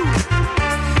you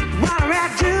wanna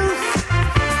rap juice?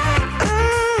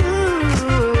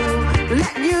 Ooh,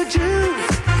 letting you choose.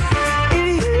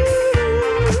 If you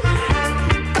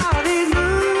follow these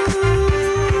moves,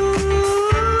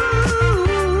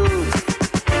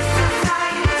 this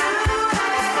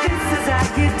is how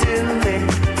you do it.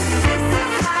 This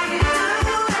is how you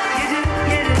do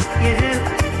it. You do.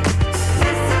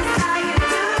 This is how you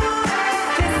do it.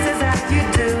 This is how you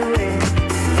do it.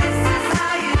 This is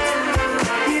how you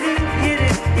do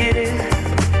it. You do.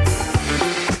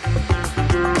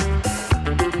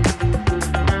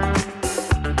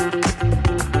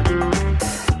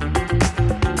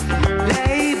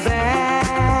 Lay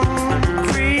back,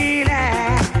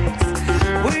 relax.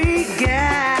 We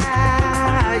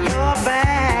got your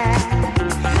back.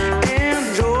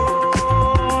 Enjoy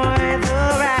the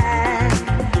ride.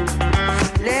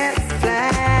 Let's fly.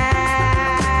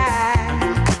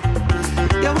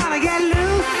 You wanna get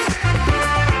loose?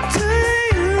 Do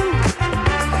you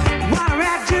wanna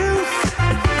rap juice?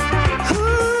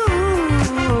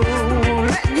 Ooh,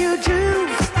 letting you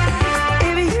choose.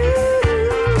 If you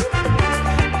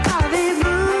follow these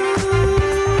moves,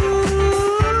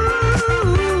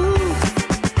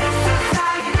 this is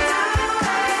how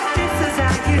you do it. This is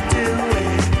how you do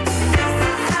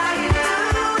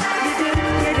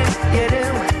it. You do.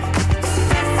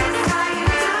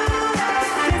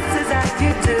 This is how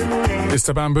you do it. It's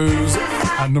the Bamboos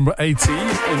at number 80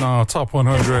 in our top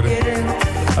 100.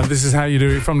 And this is how you do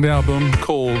it from the album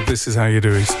called This Is How You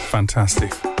Do It.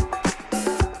 Fantastic.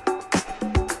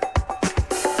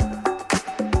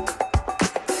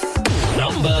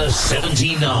 Number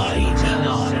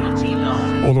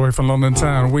 79. All the way from London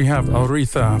town, we have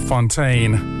Aretha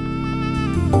Fontaine.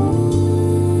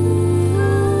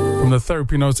 From the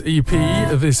Therapy Notes EP,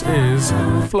 this is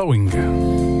Flowing.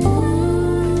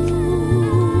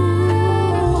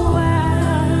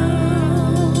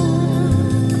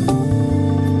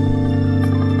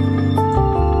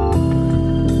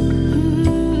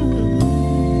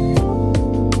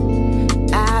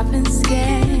 I've been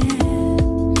scared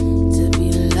to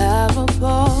be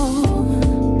lovable.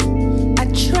 I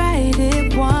tried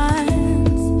it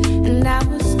once and I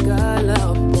was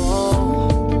gullible.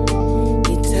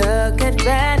 He took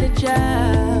advantage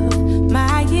of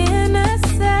my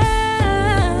innocence.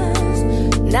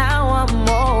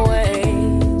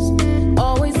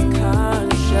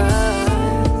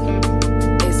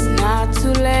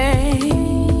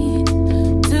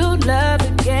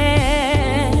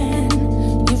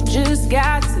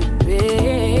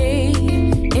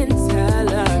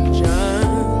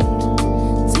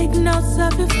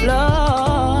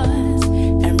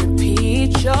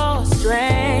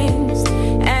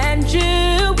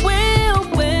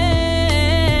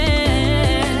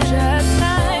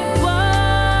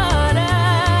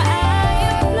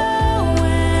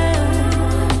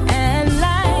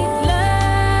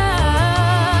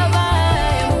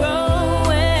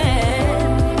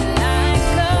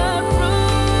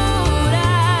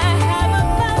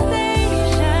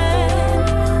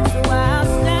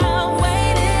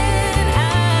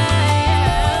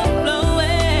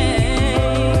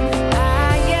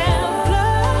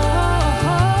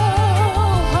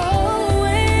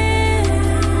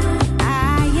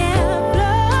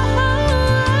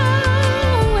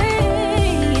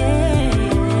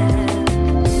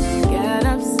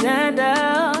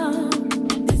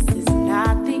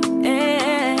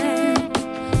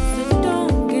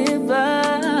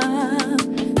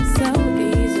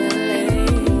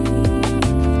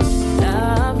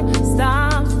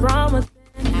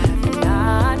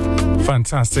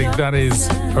 Fantastic. That is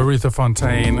Aretha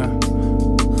Fontaine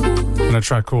and a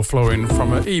track called Flowing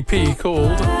from an EP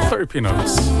called Therapy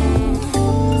Notes.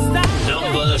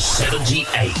 Number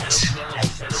 78.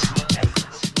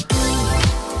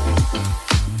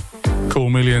 Cool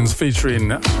Millions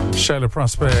featuring Shayla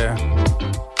Prosper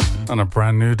on A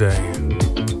Brand New Day.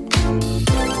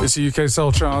 It's the UK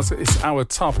Soul Charts. It's our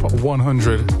top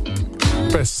 100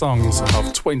 best songs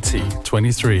of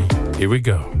 2023. Here we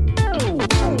go.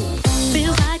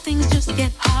 Feels like things just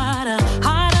get harder,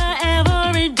 harder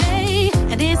every day.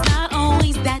 And it's not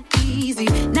always that easy,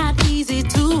 not easy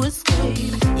to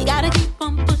escape. You gotta keep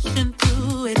on pushing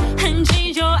through it and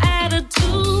change your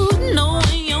attitude.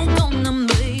 Knowing you're gonna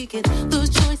make it, the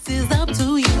choice is up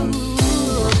to you.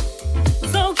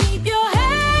 So keep your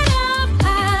head up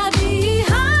high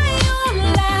behind your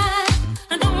life,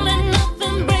 and don't let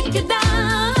nothing break you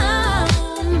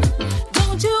down.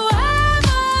 Don't you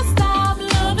ever stop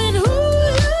loving who you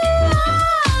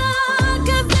are,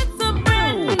 'cause it's a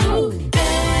brand new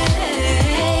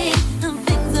day, and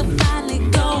things are finally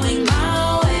going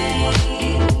my way.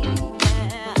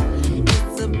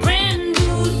 It's a brand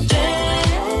new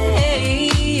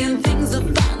day, and things are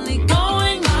finally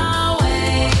going my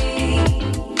way.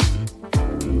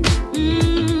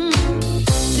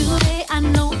 Today I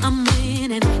know I'm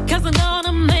winning, 'cause I'm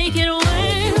gonna make it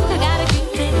win. I gotta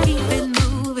keep it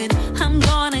moving. I'm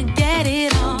gonna get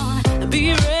it on.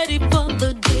 Be ready for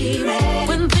the day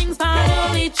when things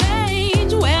finally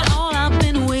change, when all I've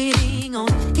been waiting on,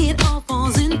 it all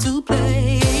falls into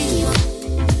place.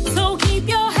 So keep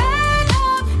your head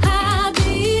up high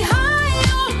behind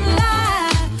your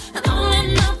life, and don't let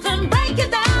nothing break you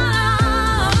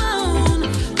down.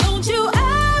 Don't you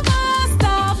ever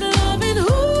stop loving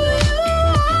who you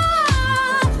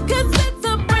are, 'cause it's a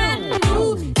brand new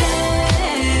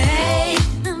day,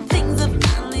 and things are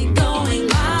finally going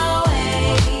my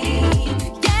way.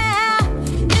 Yeah,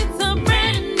 it's a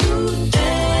brand new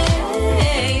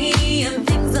day, and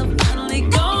things are finally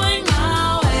going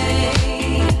my way.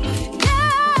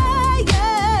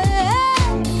 Yeah,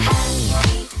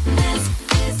 happiness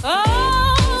is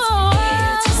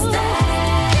here to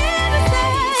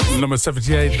stay. Number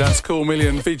 78, that's Cool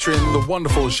Million featuring the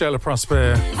wonderful Shayla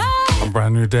Prosper on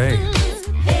Brand New Day.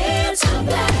 Here to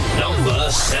stay.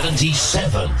 Number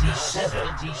 77.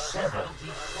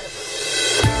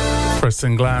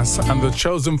 Preston Glass and the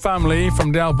Chosen Family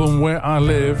from the album Where I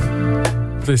Live.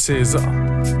 This is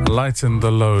Lighten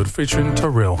the Load featuring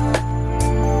Terrell.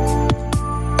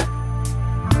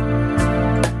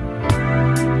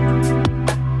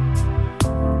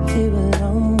 Here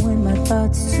alone with my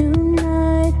thoughts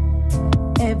tonight.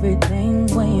 Everything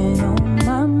weighing on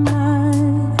my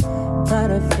mind.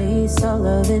 Gotta face all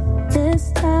of it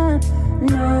this time.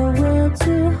 Nowhere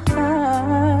to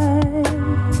hide.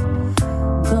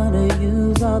 Gonna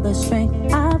use all the strength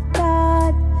I've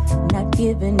got. Not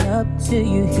giving up till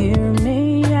you hear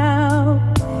me out.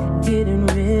 Getting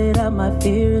rid of my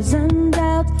fears and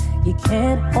doubts. You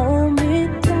can't hold me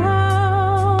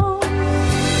down.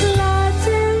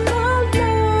 Lighten the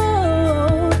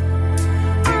load.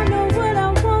 I know what I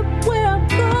want, where I'm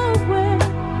going.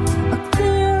 A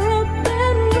clearer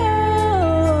than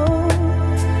road.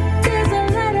 There's a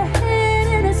light ahead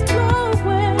and it's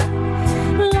glowing.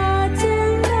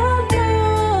 Lighten the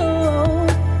load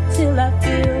till I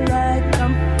feel like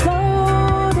I'm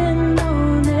floating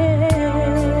on it.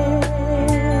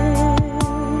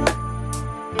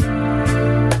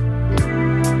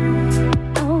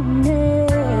 On it.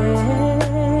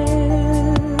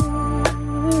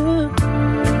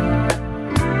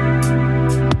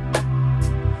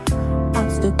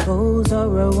 Obstacles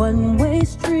are a one-way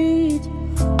street.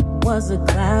 Was a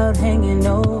cloud hanging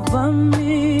over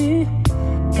me.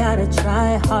 Gotta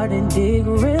try hard and dig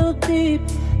real deep.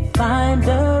 Find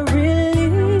a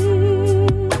release.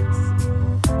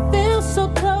 Feel so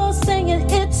close, saying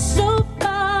it's so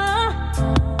far.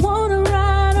 Wanna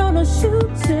ride on a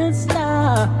shooting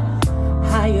star.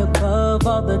 High above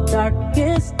all the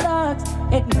darkest thoughts.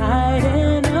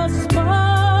 Igniting a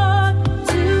spark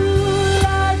to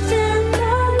lighten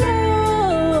the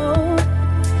load.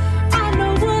 I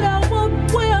know what I want,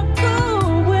 where I'm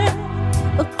going.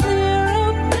 A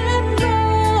clearer than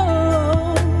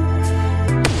road.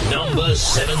 Number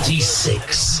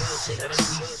 76.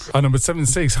 At number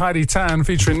 76, Heidi Tan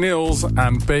featuring Nils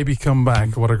and Baby Come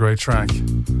Back. What a great track.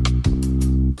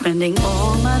 Spending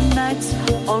all my nights,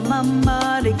 all my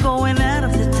money going out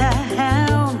of the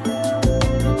town.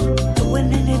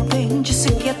 Doing anything just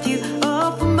to get you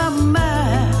off my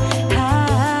mind.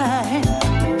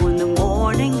 When the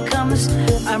morning comes,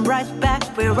 I'm right back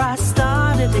where I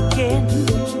started again.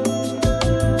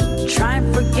 try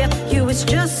and forget you, it's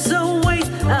just a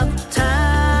waste of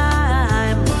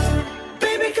time.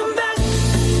 Baby, come back.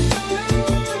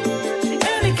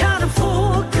 Any kind of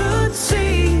fool could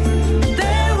see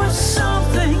there was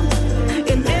something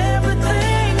in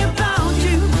everything about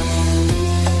you.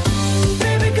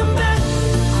 Baby, come back.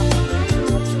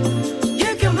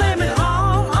 You can blame it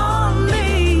all on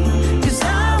me, 'cause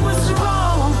I was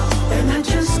wrong and I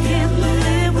just can't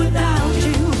live without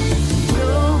you.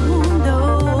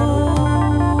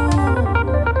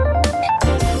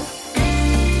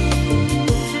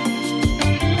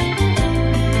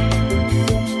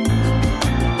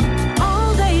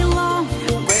 All day long,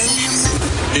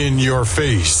 In your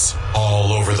face,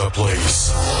 all over the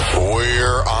place.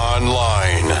 We're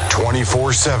online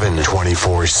 24/7.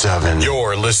 24/7.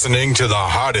 You're listening to the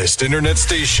hottest internet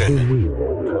station.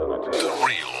 The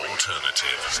real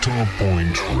alternative.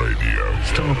 Starpoint Radio.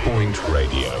 Starpoint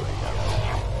Radio.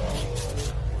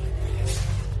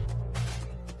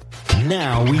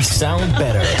 Now we sound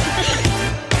better.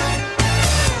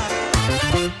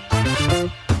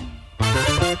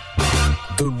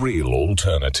 The real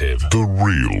alternative. The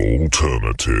real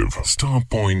alternative.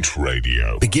 Starpoint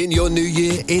Radio. Begin your new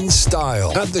year in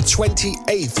style at the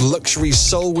 28th Luxury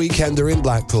Soul Weekender in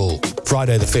Blackpool.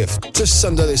 Friday the 5th to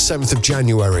Sunday the 7th of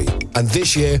January. And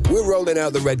this year, we're rolling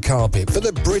out the red carpet for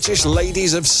the British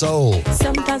Ladies of Soul.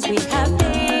 sometimes we have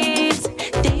days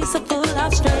are full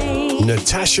of strain.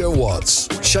 Natasha Watts,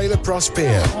 Shayla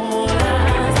Prosper,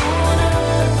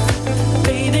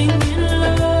 Bathing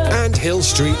in love. and Hill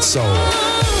Street Soul.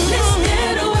 Let's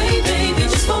get away, baby,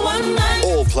 just for one night.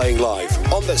 All playing live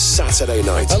on the Saturday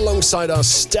night alongside our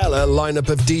stellar lineup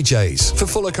of DJs. For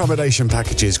full accommodation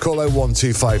packages, call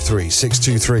 01253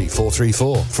 623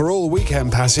 434. For all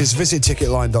weekend passes, visit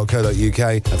ticketline.co.uk,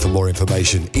 and for more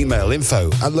information, email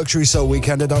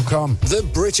info@luxurysoulweekender.com. The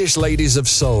British Ladies of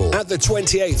Soul at the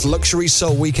 28th Luxury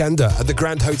Soul Weekender at the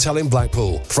Grand Hotel in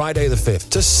Blackpool. Friday the 5th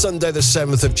to Sunday the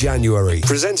 7th of January.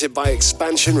 Presented by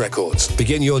Expansion Records.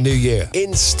 Begin your new year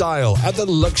in style at the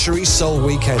Luxury Soul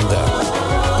Weekender.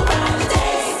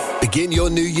 Begin your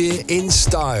new year in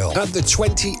style at the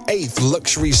 28th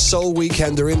Luxury Soul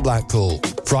Weekender in Blackpool.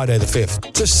 Friday the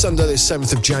 5th to Sunday the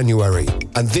 7th of January.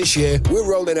 And this year, we're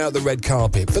rolling out the red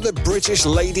carpet for the British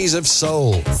Ladies of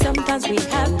Soul. Sometimes we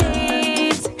have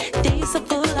days are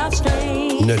full of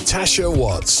strain. Natasha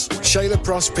Watts, Shayla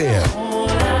Prosper,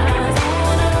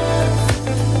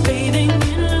 Bathing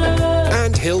in love.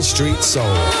 and Hill Street Soul.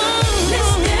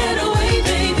 Let's get away,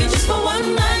 baby, just for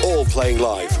one night. All playing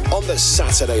live on the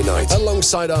Saturday night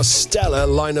alongside our stellar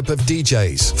lineup of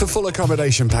DJs. For full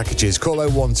accommodation packages, call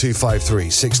 01253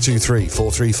 623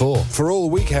 434. For all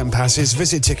weekend passes,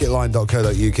 visit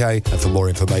ticketline.co.uk, and for more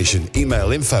information,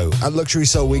 email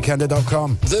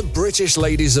info@luxurysoulweekender.com. The British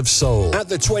Ladies of Soul at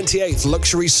the 28th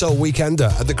Luxury Soul Weekender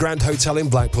at the Grand Hotel in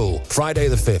Blackpool. Friday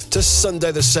the 5th to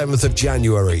Sunday the 7th of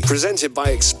January. Presented by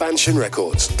Expansion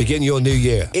Records. Begin your new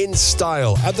year in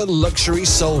style at the Luxury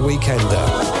Soul Weekender.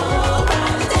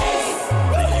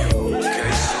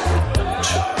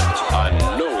 I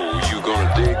know you're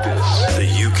gonna dig this. The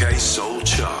UK Soul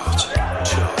Chart.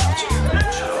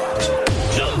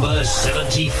 Number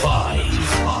 75.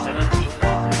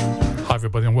 Hi,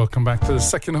 everybody, and welcome back to the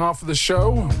second half of the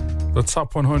show. The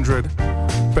top 100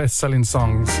 best-selling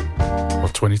songs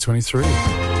of 2023.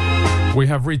 We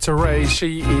have Rita Ray.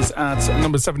 She is at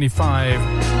number 75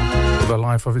 with a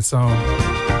life of its own.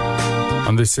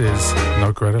 And this is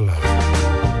No Greater Love.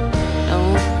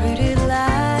 No pretty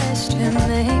lies to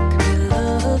make me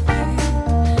love you.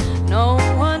 No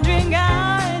wandering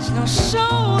eyes, no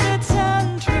soul that's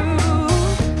untrue.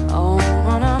 Oh,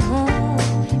 when I'm home,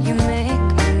 you make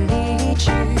me need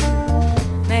you.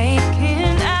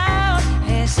 Making out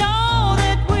is all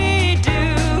that we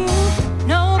do.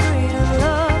 No greater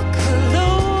love could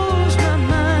lose my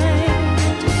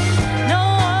mind. No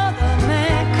other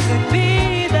man could be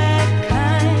that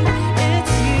kind.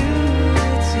 It's you,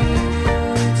 it's you,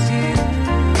 it's you.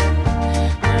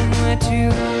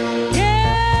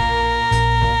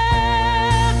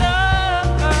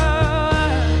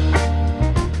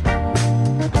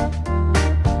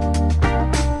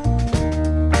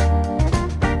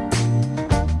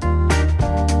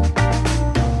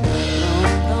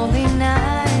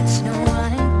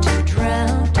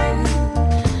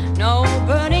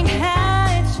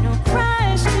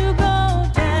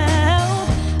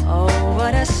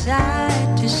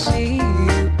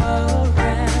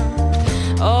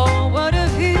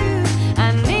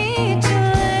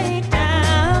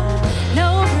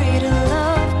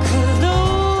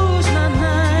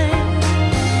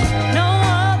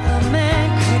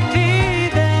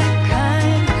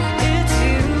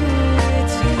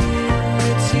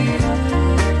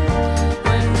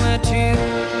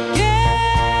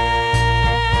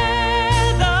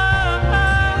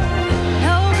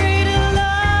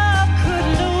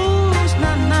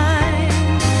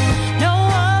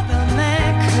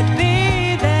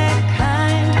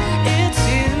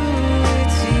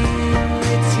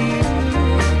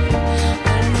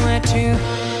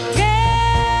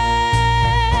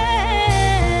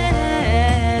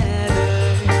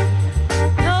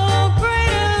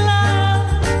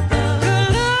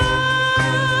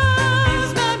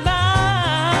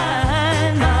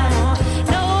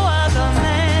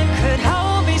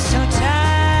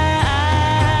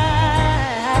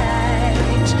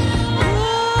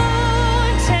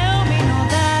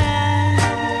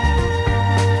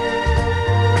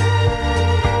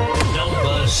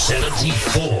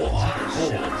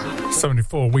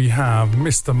 74, we have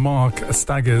Mr. Mark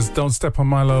Staggers, Don't Step on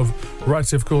My Love, right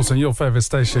here, of course, on your favourite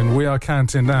station. We are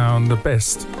counting down the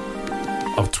best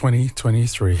of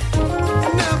 2023.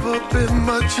 Never been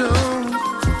much on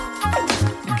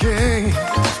game.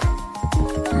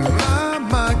 My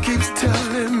mind keeps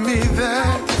telling me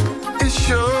that it's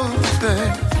your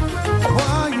thing. Why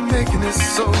are you making it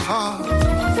so hard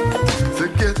to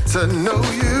get to know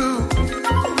you?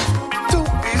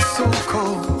 Don't be so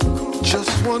cold.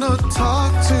 Just wanna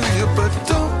talk to you, but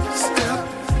don't step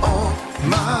on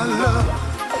my love.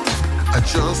 I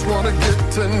just wanna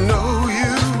get to know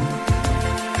you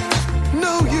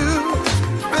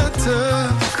better,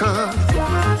 'cause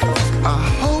I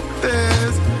hope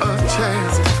there's a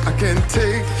chance I can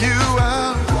take you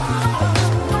out.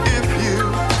 If you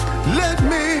let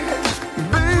me,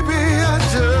 baby, I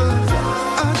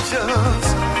just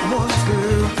want to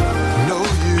know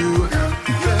you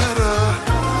better.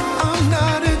 I'm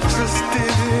not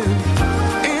interested in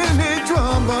any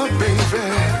drama, baby.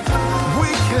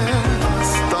 We can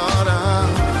start out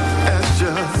as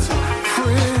just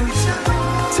friends.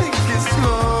 Take it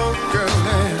slow, girl,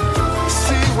 and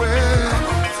see where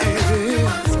it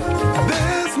is.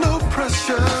 There's no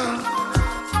pressure.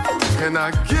 Can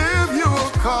I give you a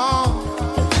call?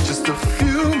 Just a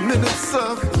few minutes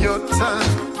of your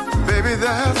time, baby,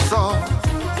 that's all.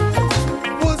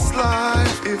 What's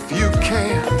life if you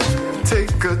can't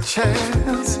take a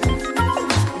chance?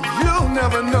 You'll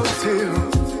never know till you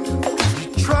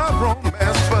try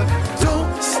romance, but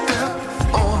don't step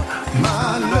on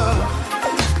my love.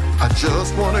 I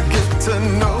just wanna get to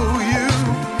know you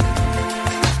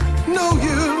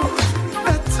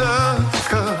better,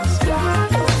 'cause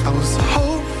I was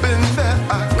hoping that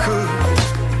I could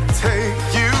take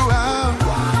you out.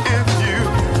 If you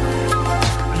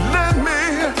let me,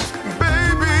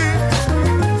 baby,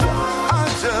 I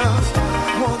just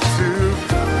want to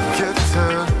get to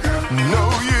know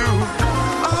you.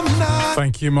 I'm not.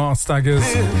 Thank you, Mark Staggers.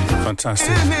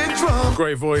 Fantastic.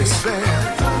 Great voice.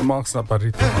 Mark's not bad.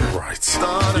 Right.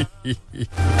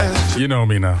 You know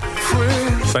me now.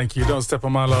 Thank you. Don't Step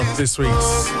on My Love. This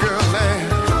week's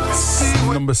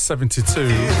number 72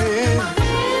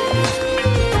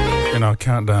 in our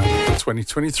countdown for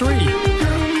 2023.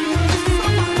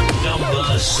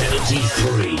 Number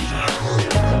 73.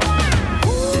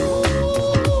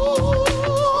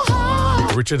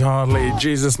 Richard Hardley,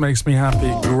 Jesus Makes Me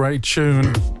Happy. Great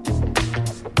tune.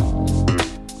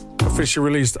 Officially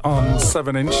released on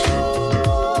 7-inch.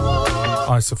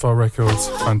 Isofar Records.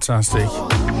 Fantastic.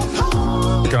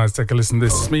 Guys, take a listen.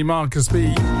 This is me, Marcus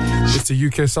B. It's the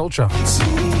UK Soul Charts.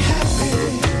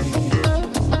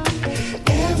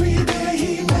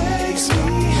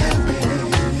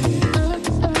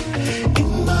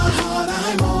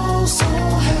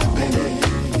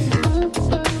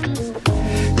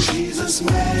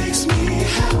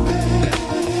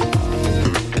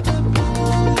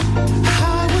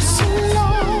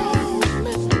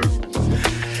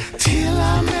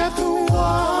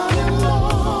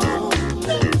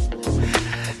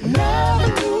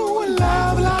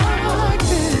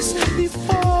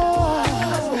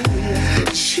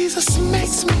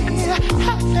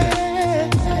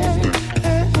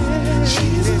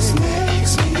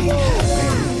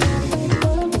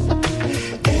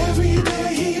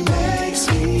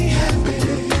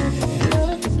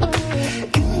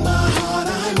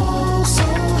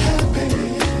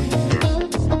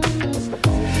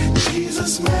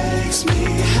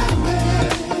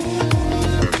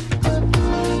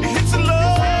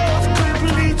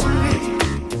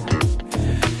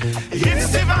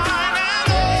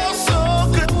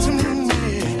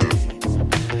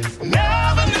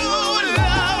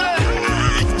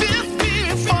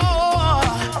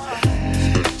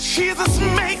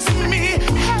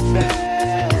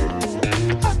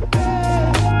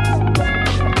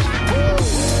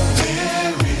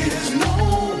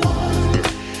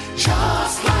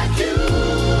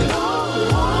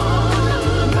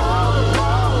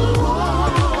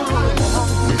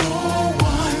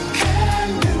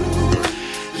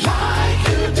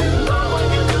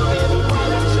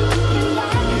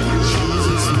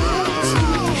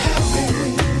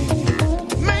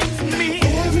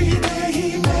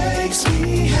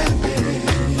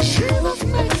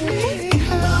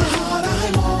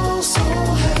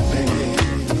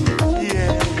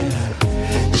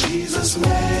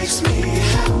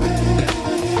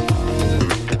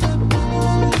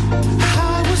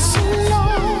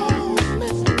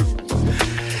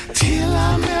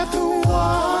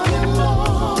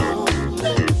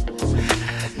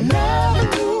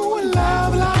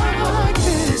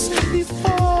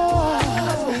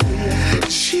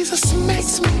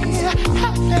 makes me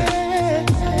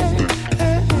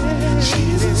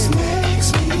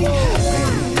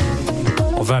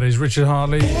Well, that is Richard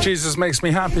Hartley. Jesus Makes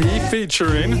Me Happy,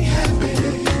 featuring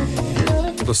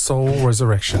the Soul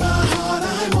Resurrection.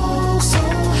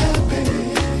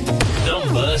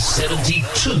 Number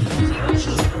 72.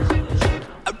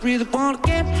 I really wanna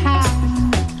get high,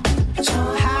 so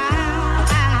high.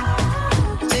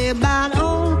 Say about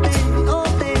all day and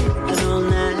all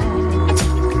night.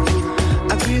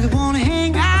 I really wanna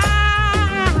hang out,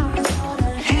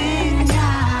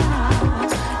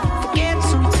 forget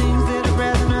some things that I'd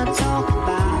rather not talk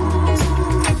about.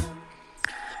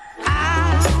 I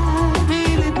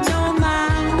really don't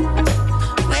mind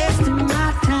wasting my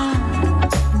time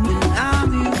when I'm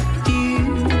with you.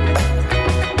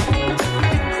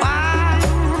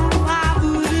 Why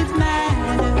would it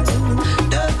matter?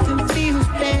 Nothing feels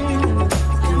better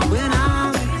when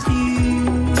I'm with you.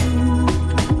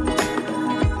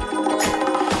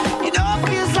 You know it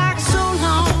feels like so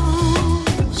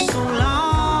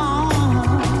long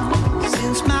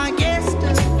since my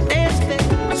yesterday's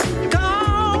days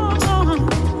gone.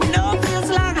 You know it feels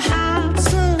like a hot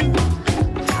sun.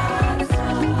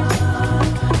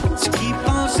 So keep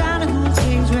on shining those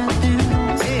things right there.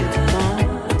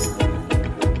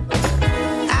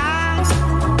 I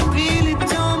really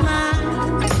don't mind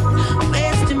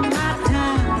wasting my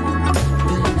time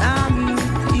when I'm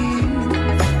with you.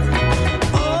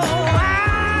 Oh,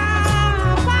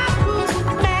 why would it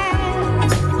matter?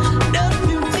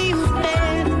 Nothing feels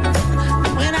better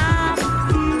when I'm with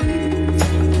you.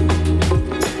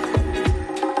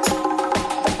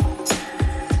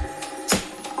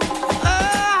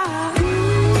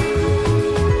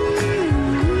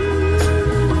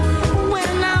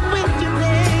 When I'm with you,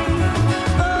 babe.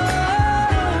 Oh,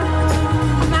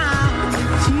 now I'm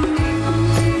with you.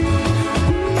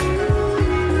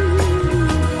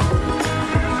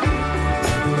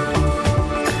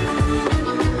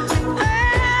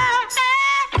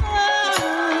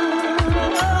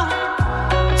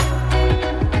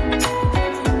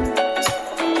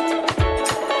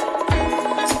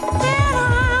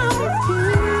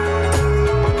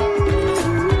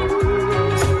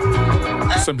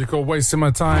 Something called Wasting My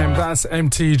Time. That's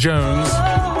MT Jones.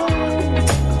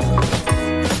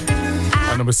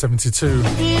 At number 72.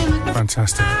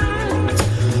 Fantastic.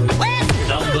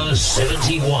 Number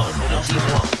 71.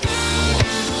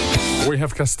 We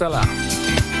have Castella.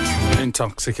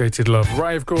 Intoxicated Love.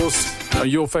 Right, of course, at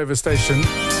your favourite station,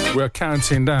 we're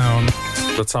counting down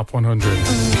the top 100.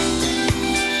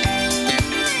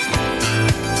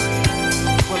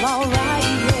 Well, alright,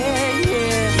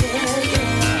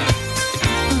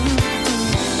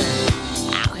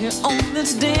 Out here on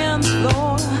this dance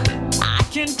floor, I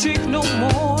can't take no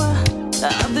more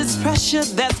of this pressure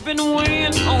that's been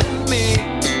weighing on me.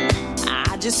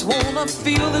 I just wanna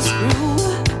feel this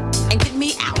groove and get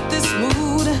me out this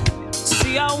mood.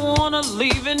 See, I wanna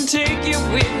leave and take you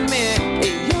with me.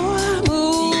 Your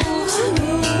moves,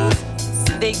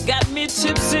 see, they got me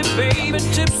tipsy, baby.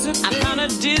 I'm kinda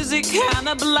dizzy,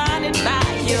 kinda blinded by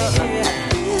you.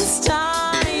 This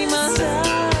time,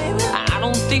 I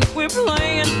don't think we're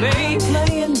playing, babe.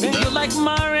 You're like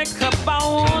my cup, I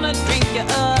wanna drink you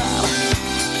up.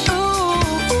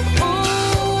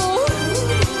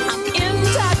 I'm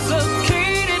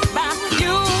intoxicated by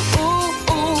you.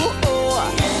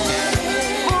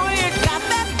 Boy, you got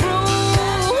that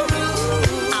groove.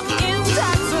 I'm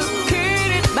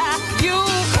intoxicated by you.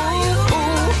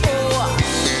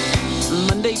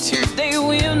 Monday, Tuesday,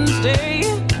 Wednesday.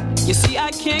 You see,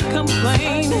 I can't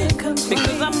complain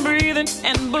because I'm breathing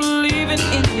and believing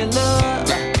in your love.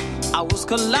 I was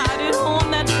colliding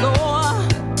on that floor.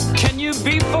 Can you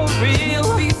be for real?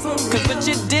 Cause what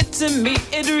you did to me,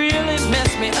 it really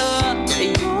messed me up.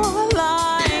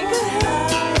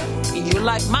 You're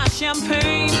like my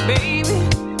champagne, baby,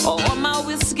 or my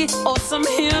whiskey, or some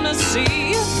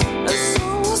Hennessy.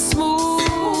 So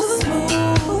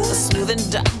smooth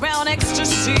and dark brown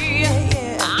ecstasy.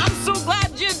 I'm so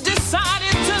glad you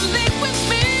decided to live with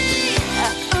me.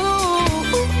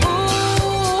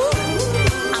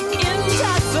 I'm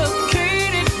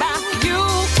intoxicated by you.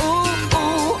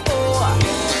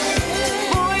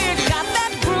 Boy, you got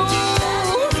that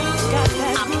groove.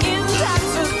 I'm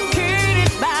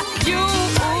intoxicated by you.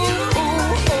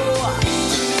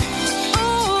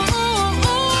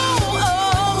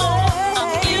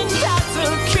 I'm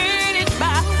intoxicated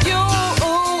by you.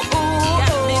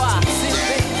 Got me tipsy.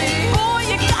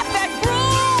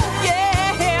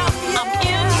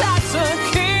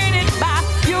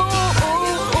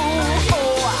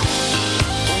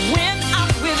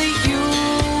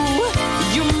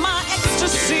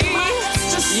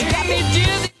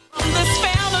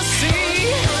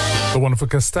 The wonderful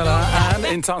Costella and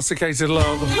Intoxicated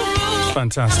Love.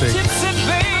 Fantastic.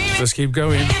 Let's keep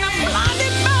going.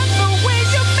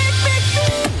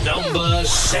 Number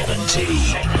 70.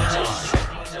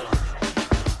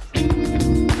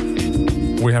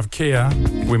 We have Kia.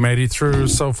 We made it through.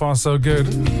 So far, so good.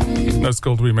 No, it's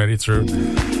called We Made It Through.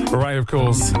 Right, of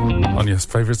course, on your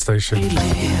favorite station. We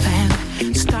live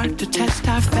and start to test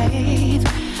our faith.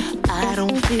 I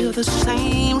don't feel the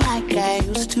same like I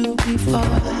used to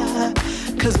before,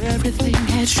 'cause everything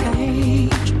has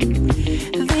changed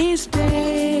these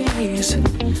days.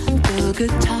 The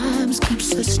good times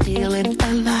keeps us stealing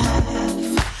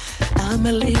alive. I'm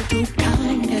a little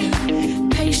kinder,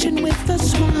 patient with a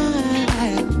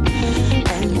smile,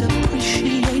 and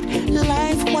appreciate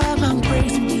life while I'm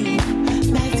praising you.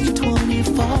 Matthew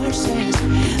 24 says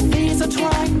these are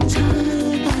trying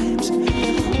times,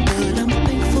 but I'm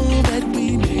thankful that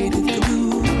we made it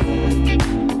through.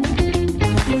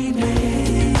 We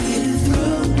made it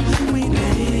through. We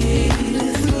made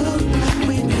it through.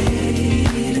 We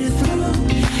made it through.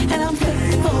 And I'm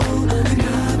thankful that we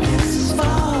got this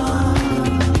far.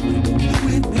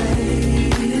 We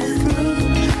made it through.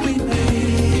 We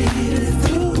made it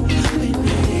through. We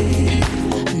made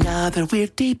it. Now that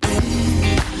we're deep in,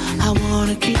 I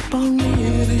wanna keep on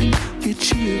living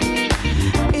with you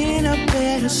in a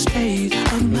better state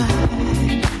of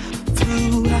mind.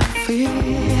 Through our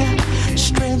fear,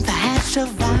 strength has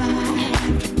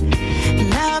survived.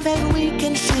 Now that we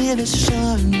can see the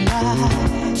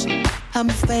sunrise, I'm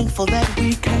thankful that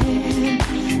we can.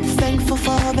 Thankful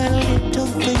for the little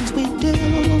things we do.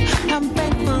 I'm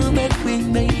thankful that we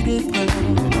made it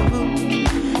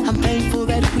through. I'm thankful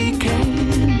that we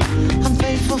can. I'm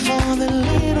thankful for the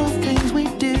little things we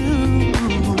do.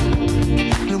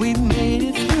 We made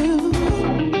it through.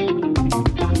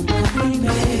 We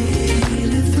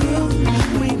made it through.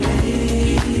 We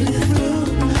made it through.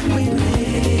 We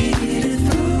made it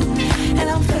through. And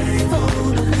I'm thankful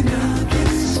that we got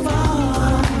this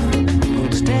far.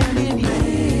 Standing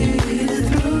made it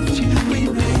through. We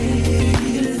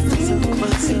made it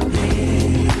through.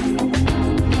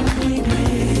 We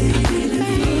made it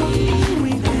through.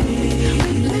 We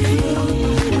made it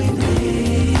through. We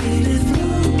made it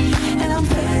through. And I'm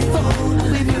thankful that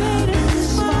we made it this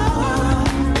far.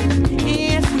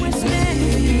 Yes, we're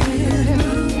standing.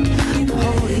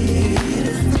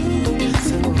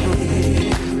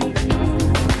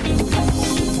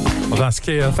 Well, that's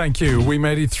Kia. Thank you. We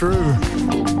made it through.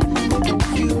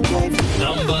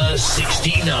 Number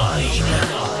 69.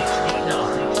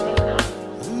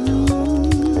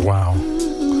 Wow.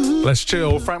 Let's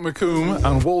chill. Frank McComb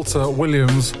and Walter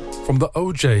Williams from the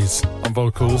OJs on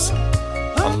vocals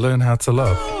and Learn How to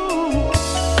Love.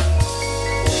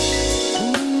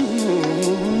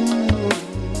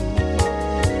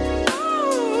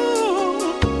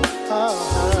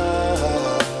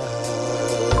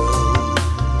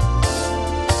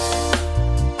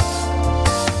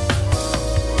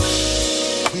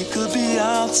 We could be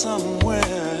out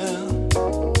somewhere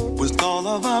with all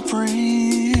of our friends.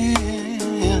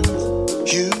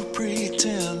 You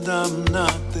pretend I'm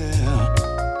not there,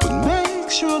 but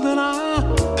make sure that I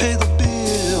pay the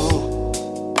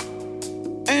bill.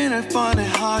 Ain't it funny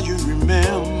how you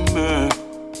remember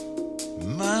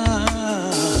my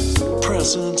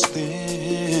presence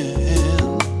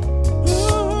then?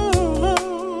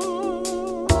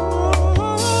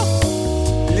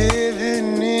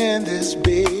 Living in this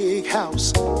big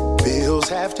house, bills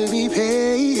have to be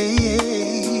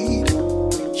paid.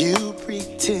 You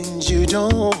pretend you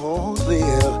don't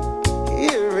live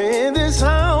here in this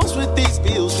house with these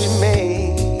bills we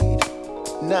made.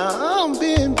 Now I'm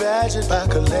being badgered by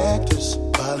collectors,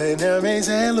 Polly Hermes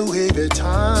and Louis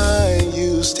Vuitton.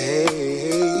 You stay.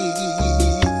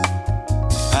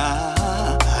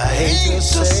 I hate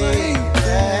to say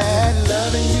that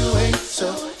loving you ain't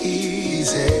so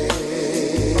easy.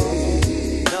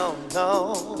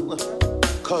 No,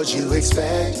 'cause you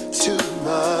expect too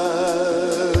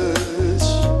much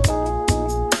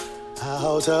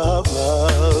out of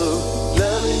love.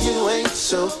 Loving you ain't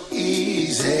so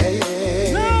easy.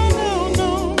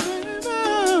 No,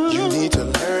 you need to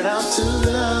learn how to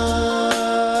love.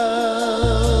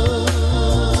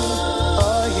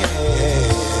 Oh yeah.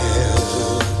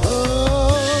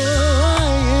 Oh,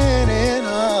 lying in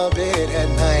our bed at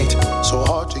night, so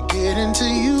hard to get into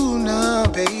you now,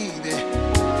 baby.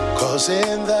 'Cause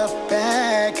in the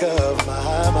back of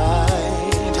my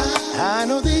mind, I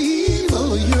know the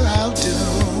evil you're out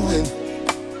doing.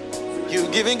 You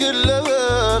giving good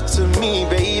love to me,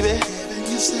 baby, giving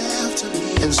yourself to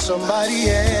me, and somebody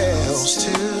else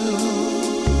too.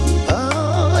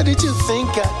 What did you think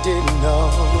I didn't know?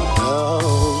 No.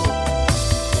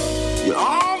 You're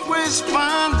always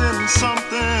finding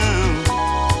something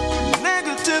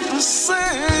negative to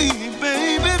say,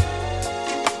 baby,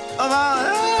 about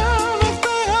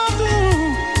everything I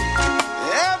do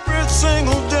every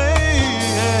single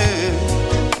day.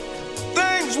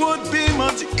 Things would be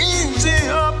much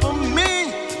easier for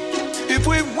me if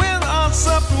we went our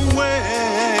separate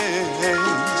ways.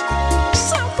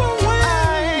 Separate ways.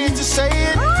 I hate to say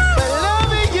it, but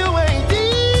loving you ain't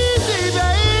easy,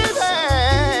 baby.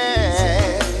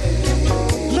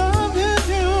 Loving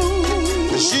you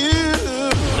is you.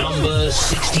 Number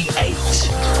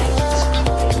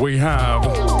 68. We have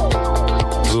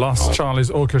Lost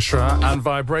Charlie's Orchestra and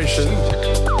Vibration.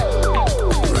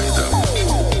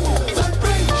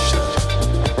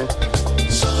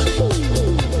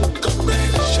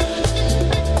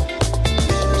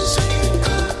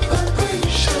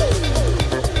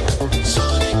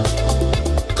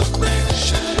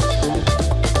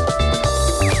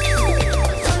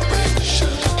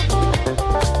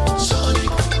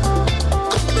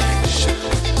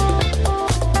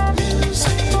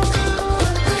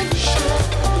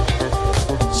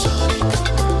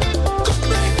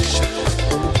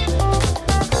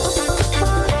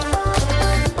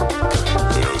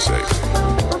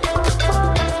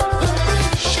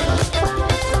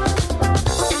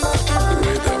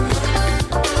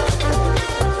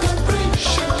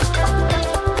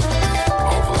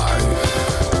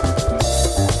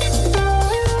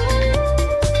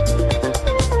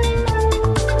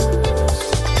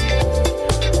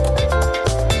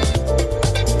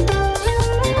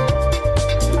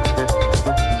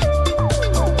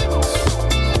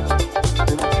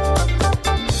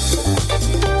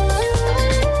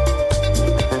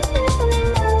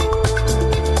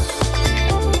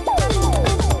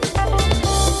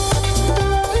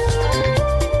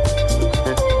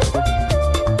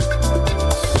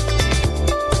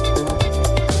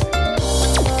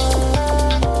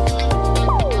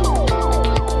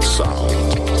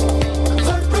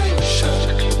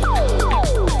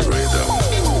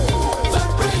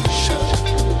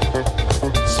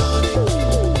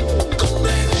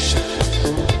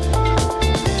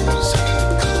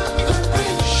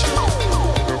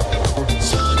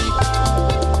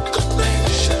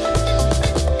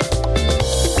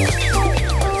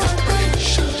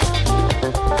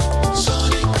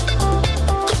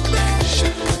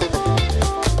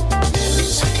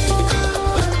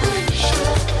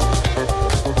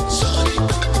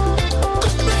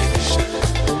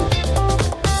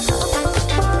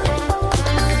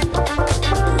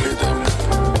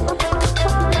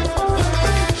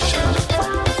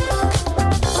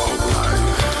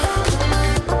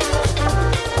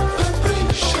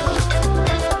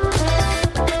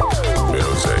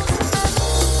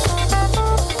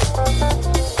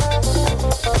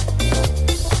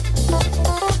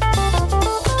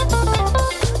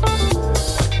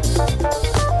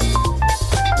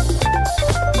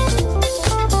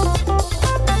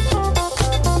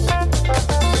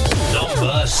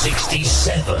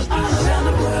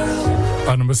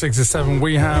 At number 67,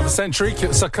 we have Centric,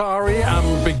 Sakari,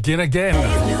 and Begin Again.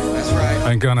 That's right.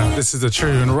 And Gunna, this is the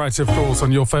tune, right, of course,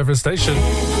 on your favourite station.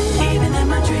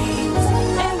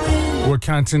 We're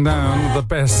counting down the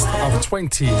best of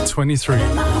 2023.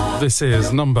 This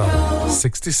is number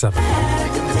 67.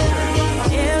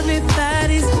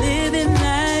 Everybody's living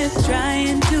life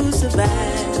trying to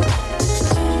survive.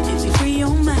 If you free your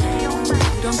mind, you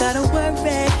don't gotta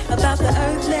worry about the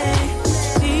earthly.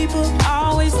 People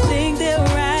always think they're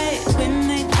right when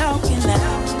they talking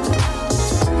loud.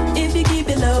 If you keep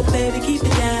it low, baby, keep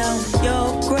it down.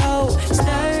 You'll grow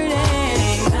sturdy.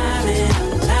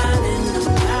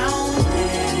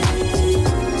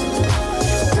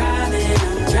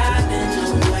 Driving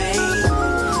away.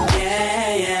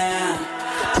 Yeah, yeah.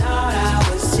 Thought I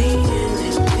was seeing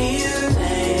it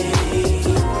clearly,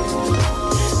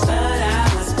 but I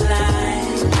was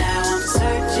blind. Now I'm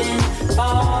searching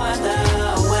for the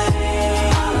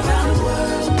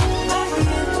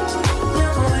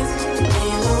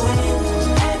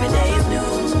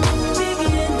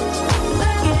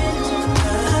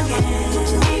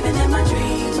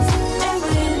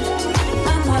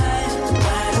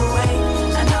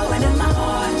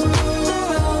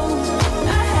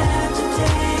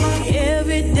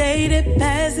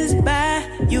passes by,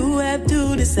 you have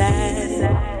to decide.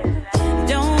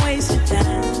 Don't waste your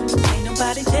time. Ain't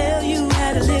nobody tell you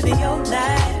how to live your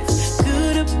life.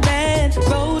 Good or bad,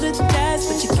 roll the dice,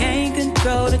 but you can't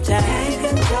control the tide.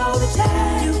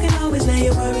 You can always lay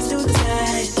your worries to the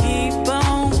side. Keep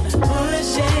on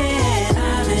pushing.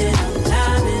 I'm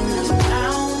climbing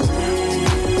around.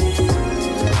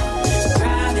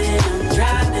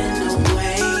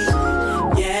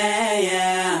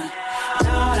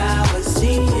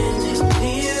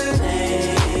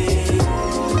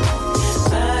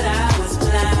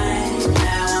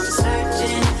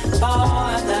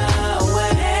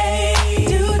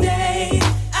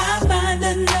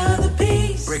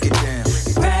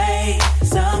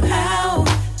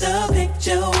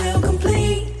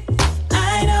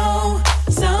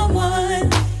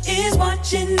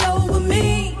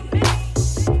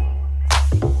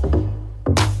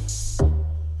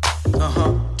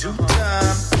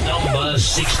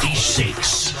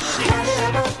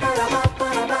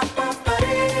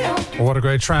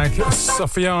 track,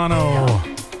 Sofiano,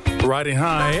 riding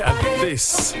high at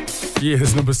this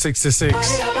year's number 66.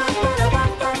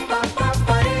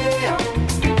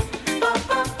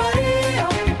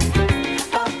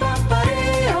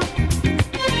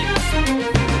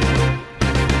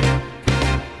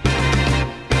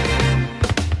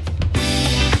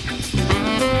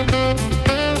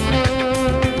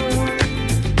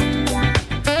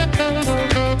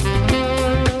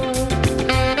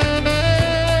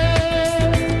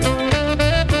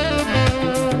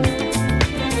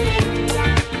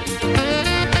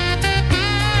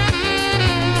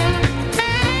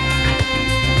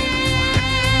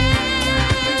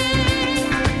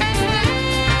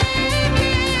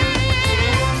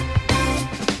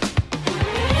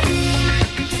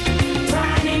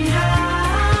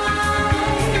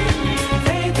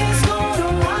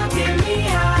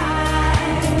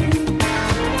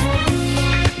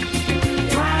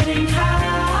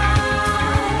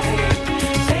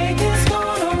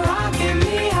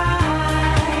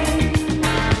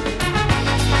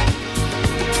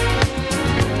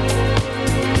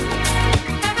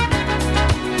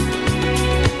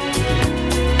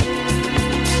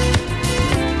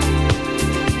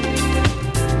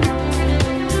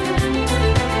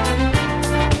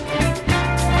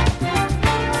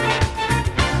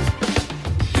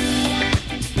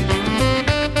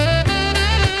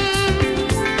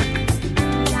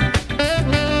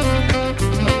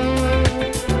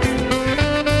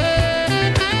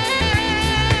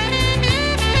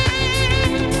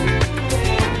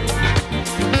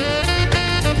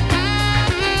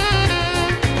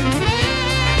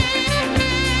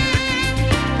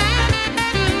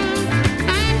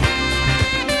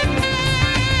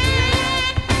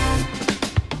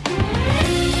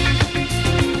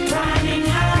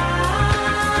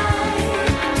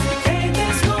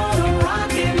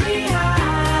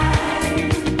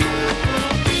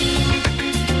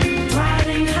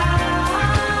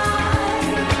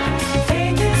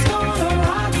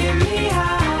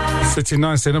 Sitting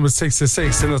nicely, number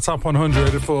 66 in the top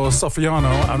 100 for Sofiano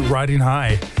and Riding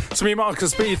High. To me,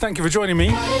 Marcus B, thank you for joining me.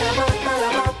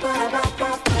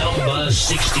 Number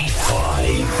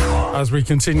 65. As we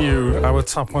continue our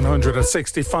top 100 at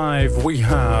 65, we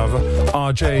have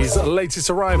RJ's latest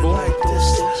arrival,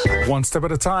 One Step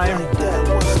at a Time.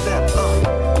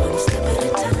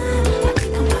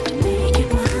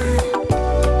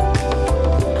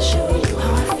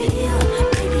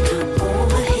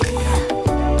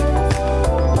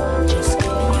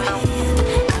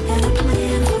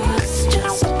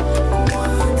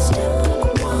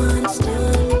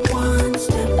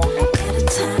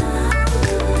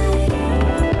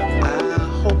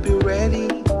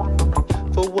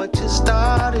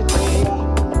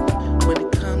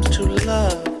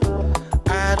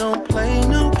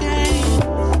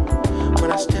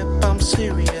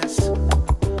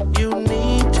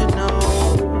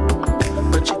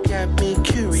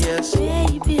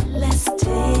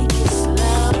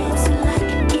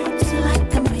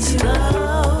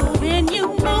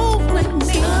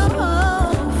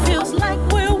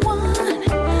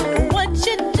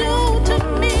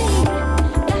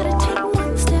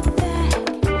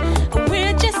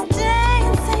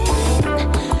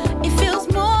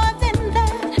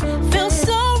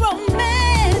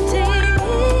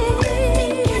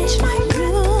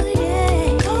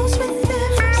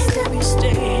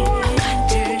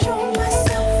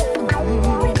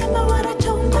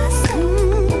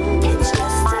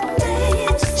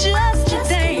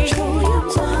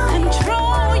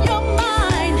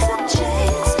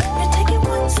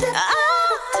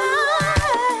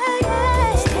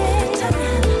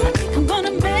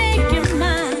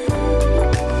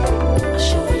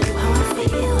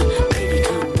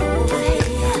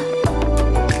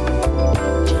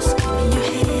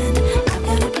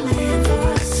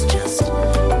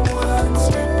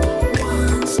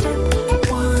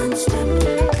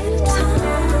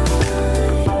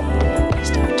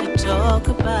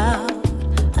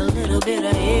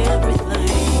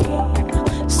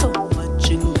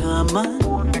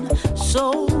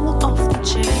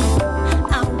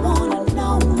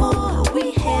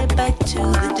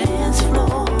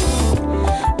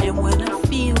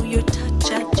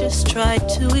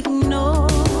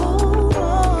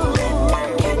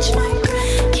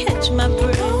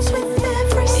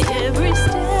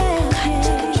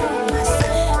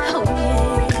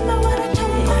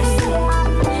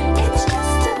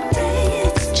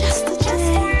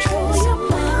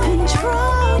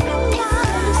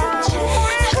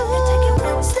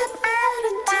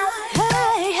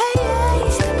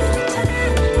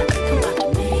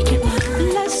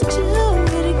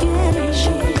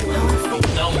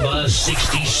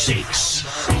 6.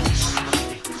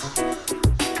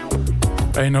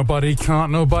 Ain't Nobody,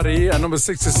 Can't Nobody at number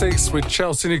 66 with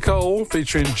Chelsea Nicole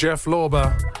featuring Jeff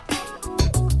Lorber.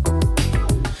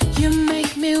 You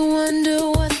make me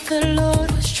wonder what the Lord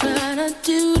was trying to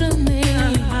do to me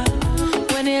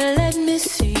when He let me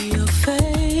see your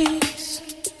face.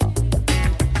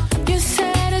 You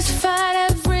satisfied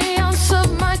every ounce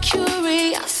of my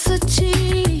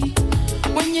curiosity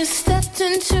when you stepped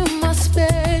into my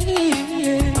space.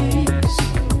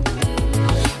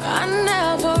 I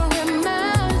never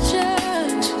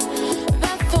imagined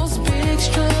that those big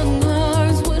strong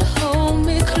arms would hold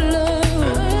me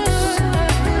close.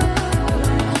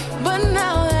 But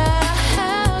now that I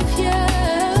have you,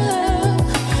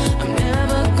 I'm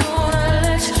never gonna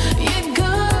let you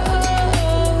go.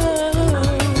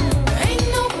 Ain't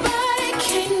nobody,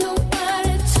 can't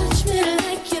nobody touch me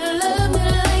like you, love me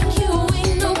like you.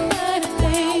 Ain't nobody,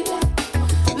 baby,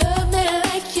 love me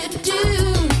like you do.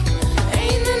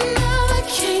 Ain't another,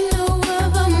 can't no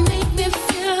other make me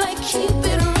feel like keep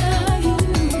it right.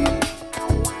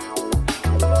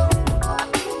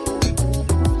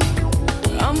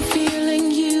 I'm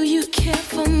feeling you, you care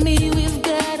for me, we've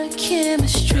got a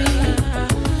chemistry.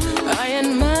 I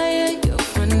admire your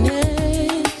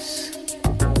finesse.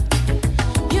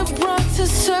 You brought to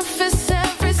surface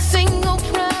every single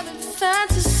private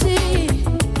fantasy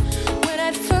when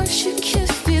at first you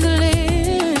kissed these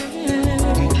lips.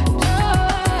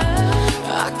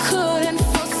 I couldn't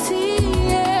foresee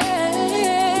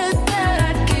it, that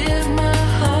I'd give my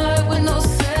heart with no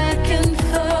second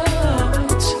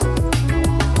thoughts.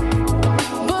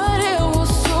 But it was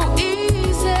so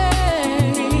easy.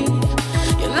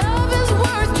 Your love is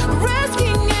worth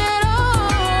risking it all.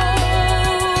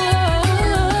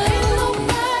 Ain't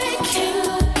nobody, can't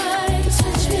nobody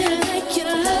touch me like you,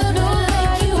 love me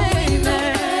like you. Ain't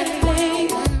nobody,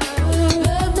 babe,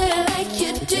 love me like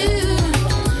you do.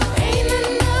 Ain't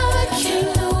another, can't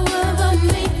no other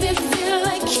make me feel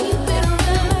like keep it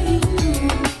right.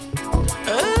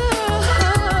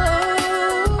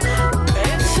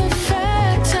 It's a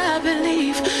fact, I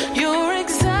believe you're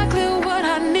exactly what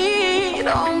I need.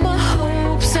 All my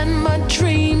hopes and my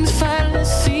dreams finally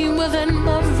seem within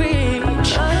my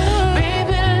reach.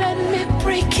 Baby, let me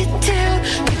break it down.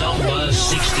 Number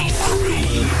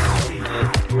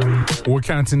 63. We're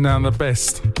counting down the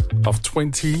best of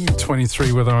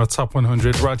 2023 with our top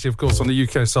 100, right here, of course, on the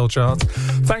UK Soul Chart.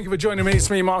 Thank you for joining me. It's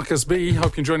me, Marcus B.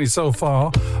 Hope you're enjoying it so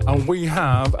far. And we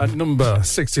have at number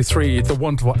 63 the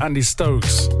wonderful Andy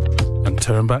Stokes and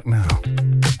Turn Back Now.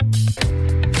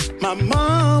 My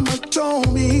mama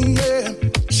told me, yeah,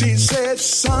 she said,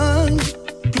 son,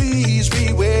 please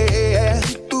beware.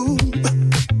 Ooh.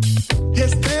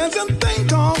 Yes, there's a thing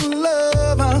called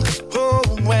love, oh,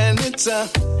 when it's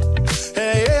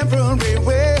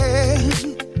everywhere.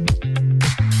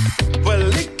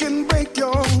 Well, it can break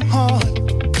your heart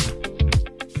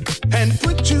and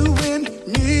put you in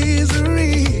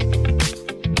misery.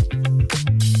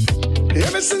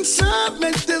 Ever since I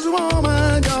met this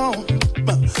woman, y'all,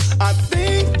 I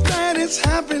think that it's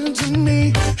happened to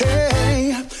me.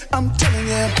 Hey, I'm telling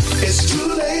you, it's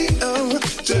too late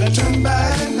to turn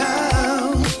back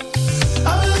now. I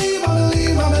believe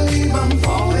I'm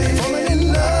falling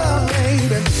in love,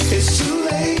 baby. It's too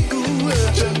late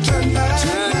to turn back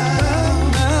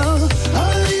now. I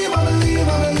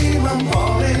believe I'm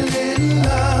falling in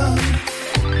love.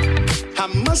 I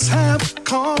must have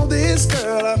called this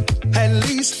girl at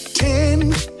least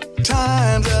 10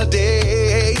 times a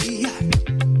day.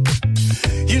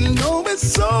 You know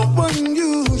it's so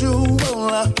unusual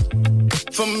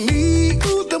for me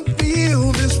to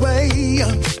feel this way.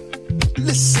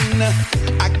 Listen,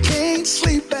 I can't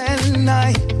sleep at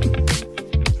night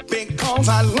because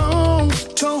I long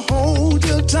to hold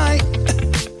you tight.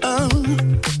 Oh,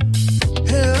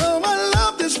 I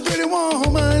love this pretty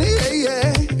woman,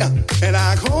 yeah. And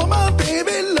I hope my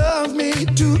baby loves me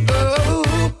too.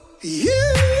 Oh, yeah.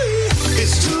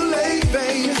 It's too late,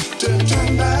 babe, to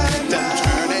turn back now.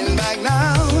 Turning back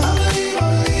now. I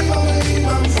believe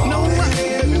I'm falling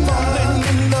in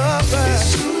love. It's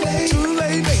too late,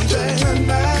 babe, to turn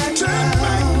back now.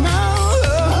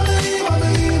 I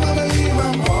believe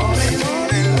I'm falling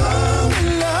in love.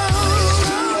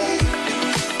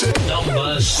 Number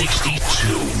 62.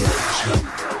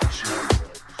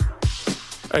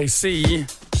 AC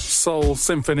Soul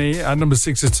Symphony at number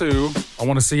 62. I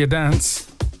Want to See You Dance.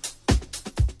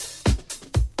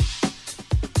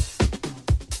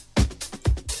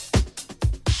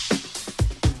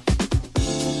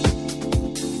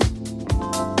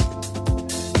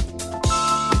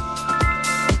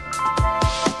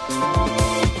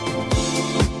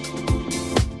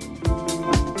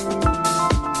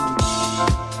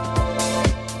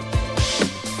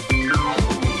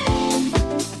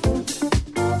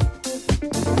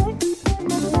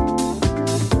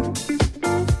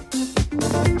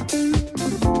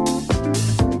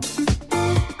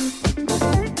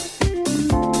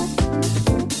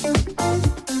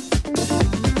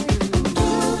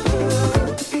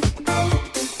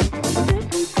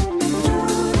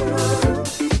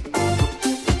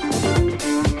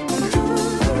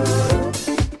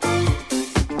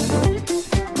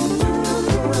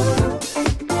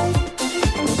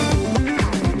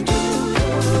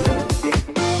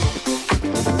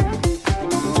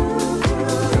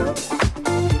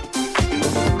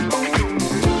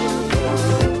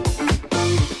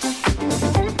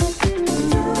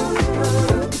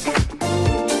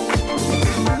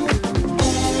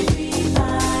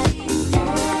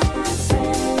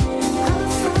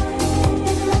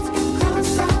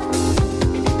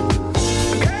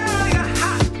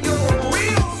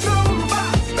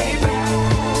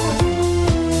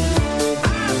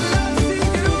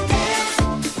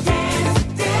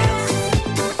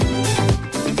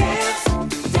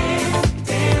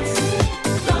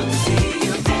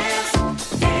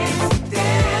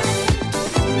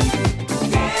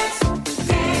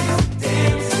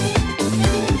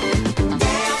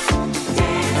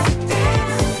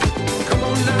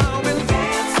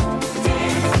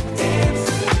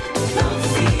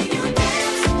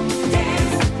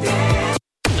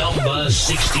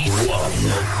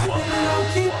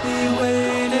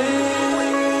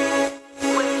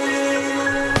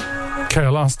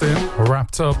 Austin,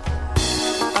 Wrapped Up.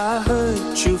 I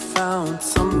heard you found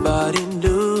somebody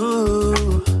new.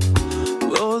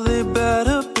 Well, they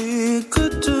better be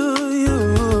good to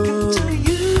you.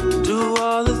 Do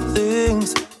all the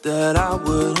things that I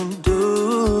wouldn't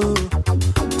do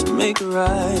to make it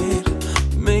right,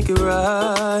 make it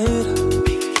right.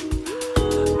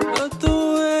 But the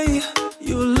way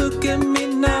you look at me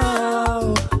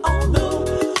now, oh no,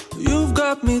 you've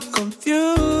got me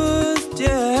confused,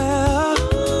 yeah.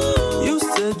 You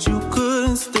said you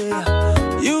couldn't stay,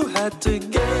 you had to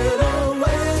get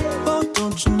away. Oh,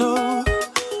 don't you know,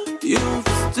 you've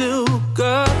still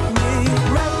got me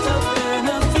wrapped up in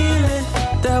a feeling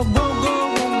that won't go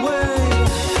away.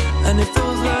 And it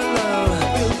feels like love.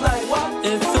 Feels like what?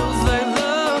 It feels like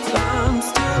love. I'm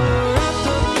still wrapped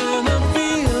up in a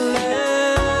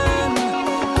feeling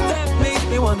that makes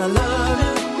me wanna love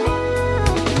you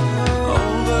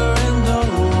over and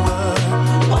over,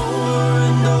 over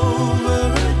and over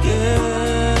again.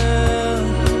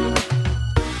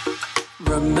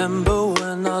 Remember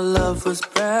when our love was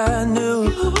brand new?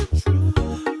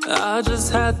 I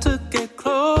just had to get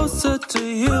closer to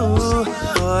you,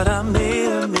 but I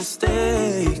made a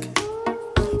mistake.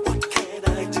 What can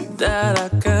I do that I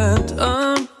can't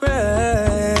unbreak?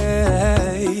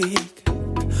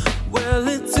 Well,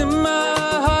 it's in my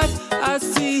heart, I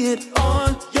see it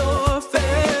on your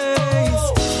face.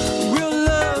 Real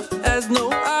love has no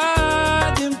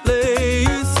hiding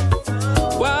place.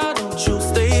 Why don't you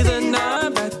stay the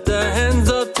night at the hands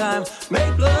of time?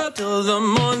 Make love till the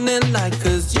morning light,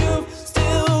 'cause you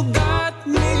still got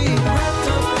me wrapped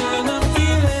up in a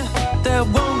feeling that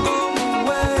won't go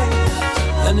away.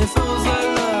 And it feels like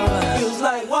love. Feels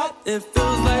like what? It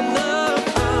feels like love.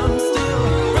 I'm still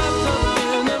wrapped up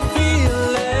in a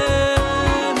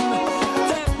feeling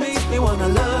that makes me wanna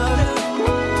love you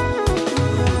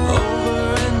over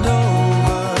and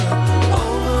over,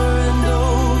 over and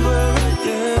over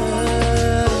again.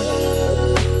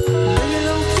 Baby,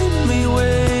 don't keep me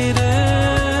waiting.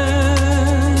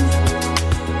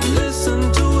 Listen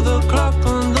to the clock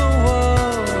on the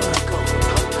wall.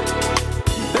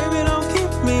 Baby, don't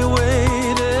keep me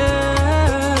waiting.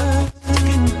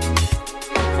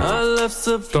 I left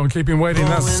some Don't keep him waiting.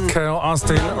 That's Kale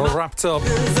Austin, Wrapped Up.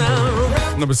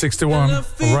 Number 61,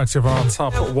 right of our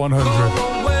top 100.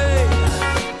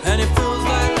 and it feels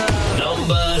like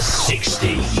Number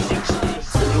 60.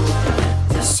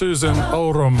 Susan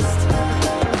Oram.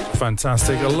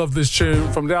 Fantastic. I love this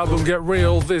tune from the album Get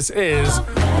Real. This is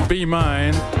Be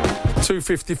Mine,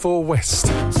 254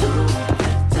 West.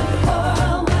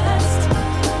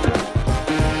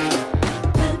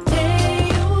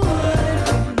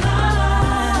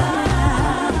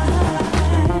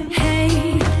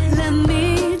 Hey, let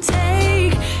me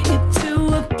take you to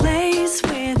a place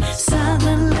where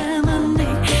southern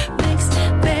lemonade makes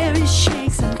berry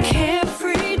shakes and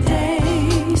carefree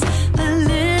days. A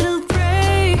little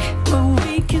break where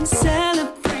we can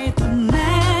celebrate the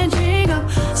magic of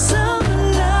summer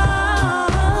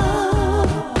love.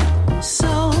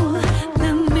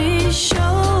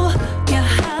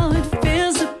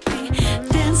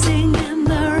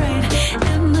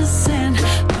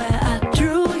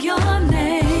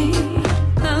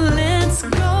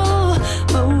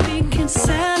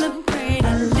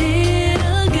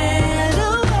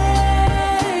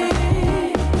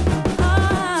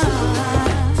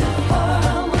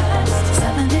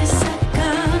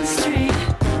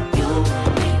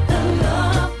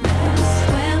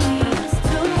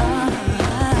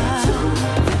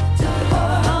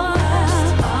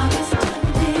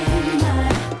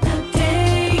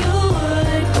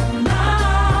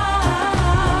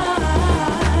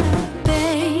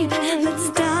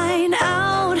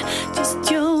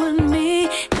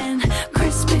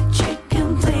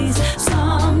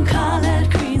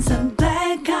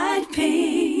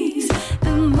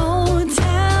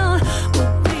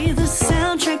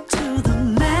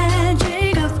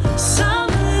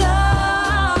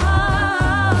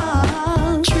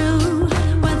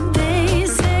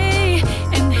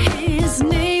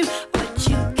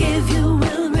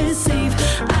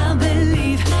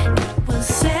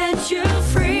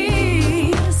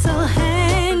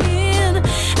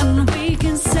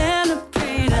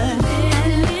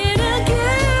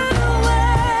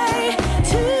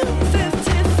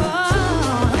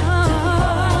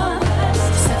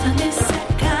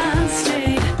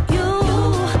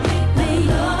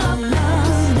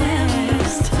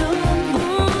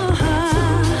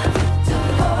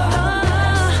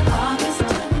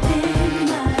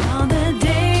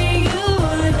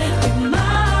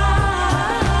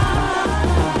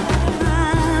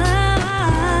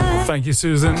 you,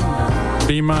 Susan.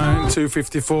 Be Mine,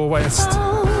 254 West.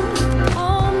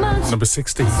 Number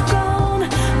 60.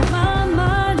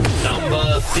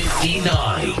 Number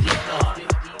 59.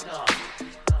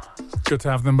 Good to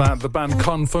have them back. The band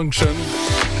Confunction.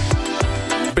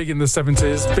 Big in the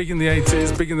 70s, big in the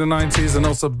 80s, big in the 90s, and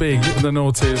also big in the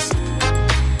noughties.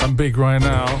 And big right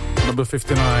now. Number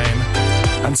 59.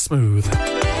 And Smooth.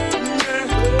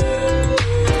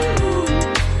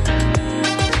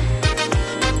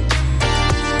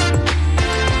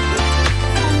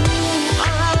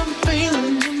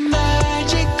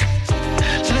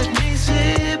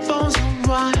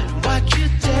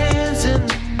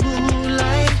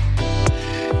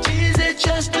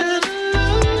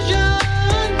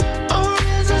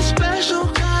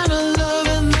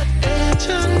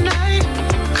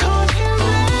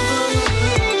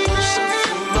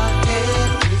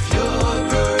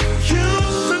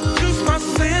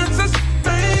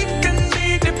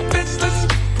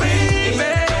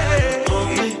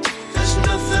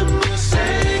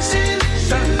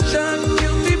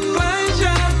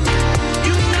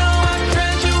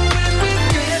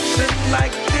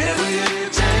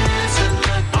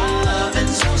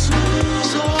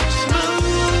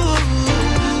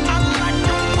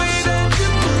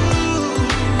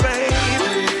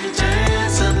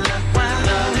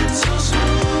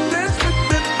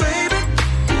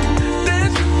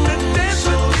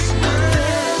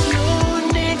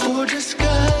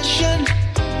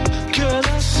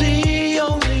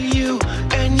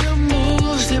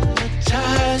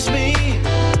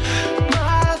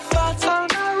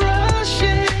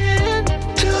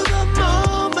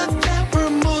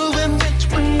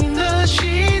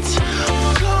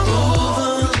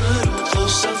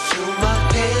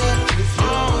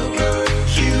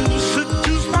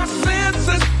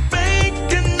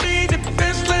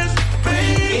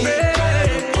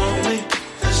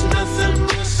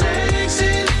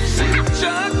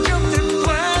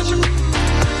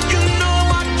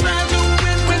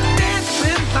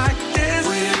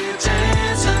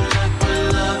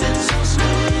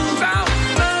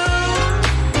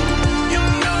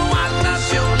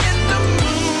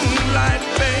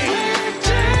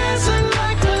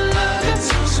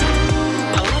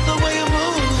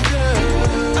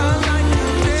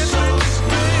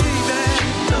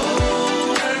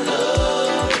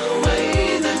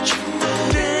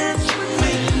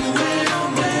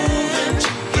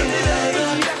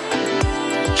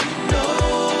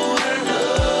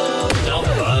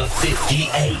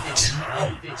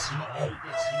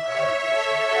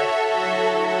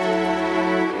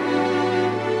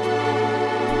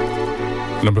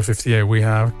 Number 58, we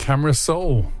have Camera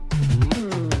Soul.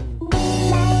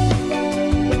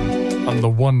 And the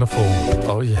wonderful,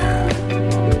 oh yeah.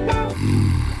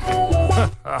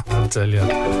 I tell you,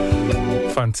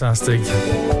 fantastic.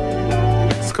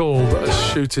 It's called A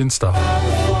Shooting Star.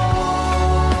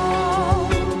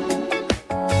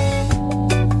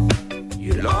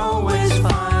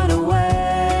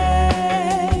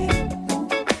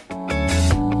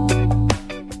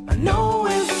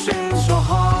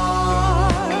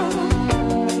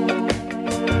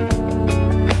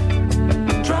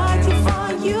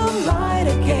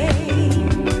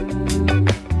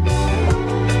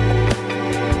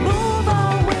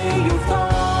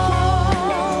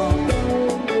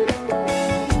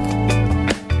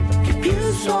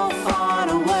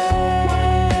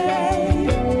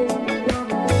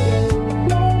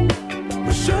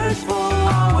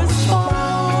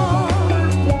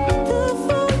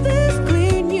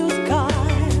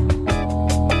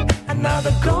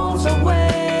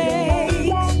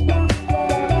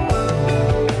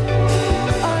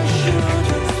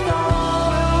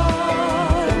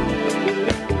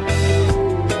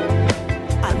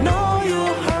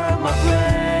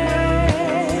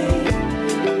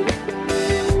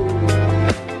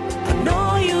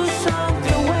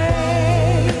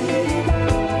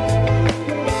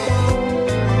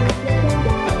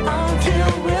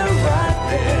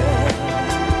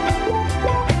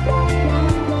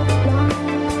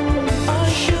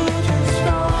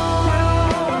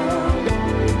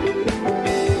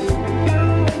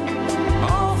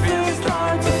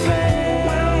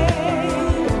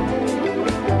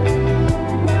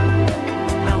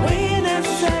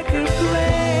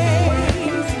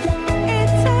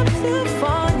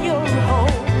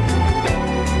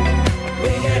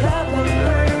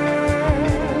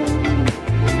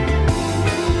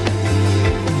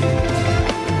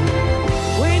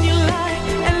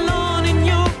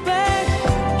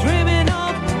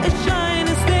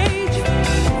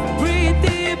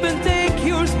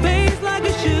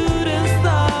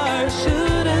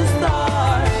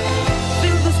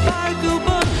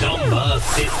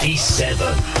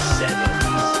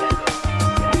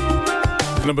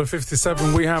 57. Number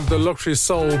 57, we have the Luxury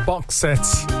Soul box set.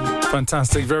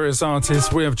 Fantastic, various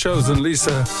artists. We have chosen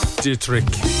Lisa Dietrich.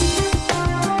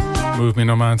 Move Me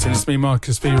No Mountain. It's me,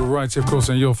 Marcus B, right, of course,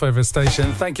 on your favourite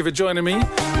station. Thank you for joining me.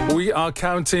 We are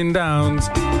counting down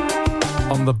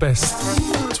on the best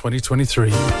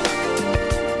 2023.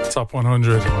 Top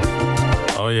 100.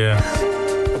 Oh, yeah.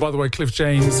 Oh, by the way, Cliff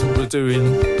James, we're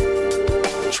doing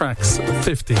tracks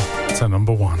 50 to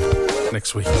number 1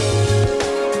 next week.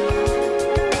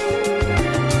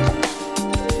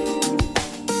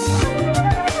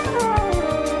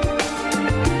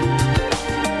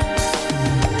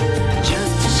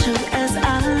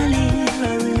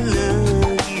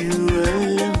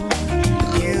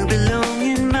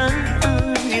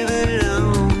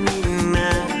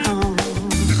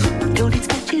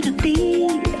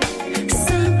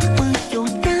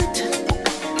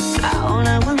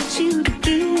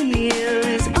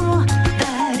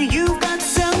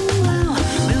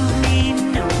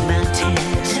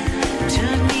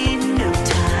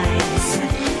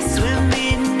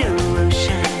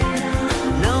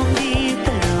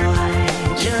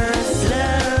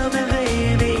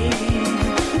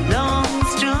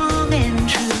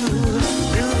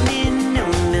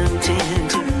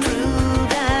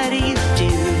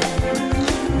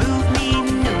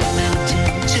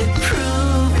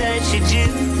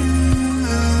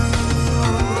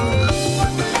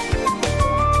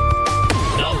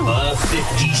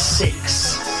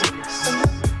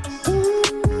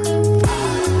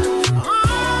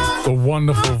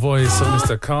 Wonderful voice of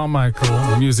Mr.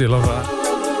 Carmichael, music lover.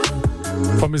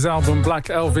 From his album Black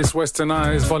Elvis Western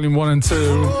Eyes, Volume 1 and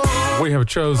 2, we have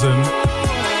chosen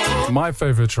my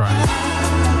favourite track,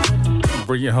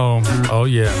 Bring It Home. Oh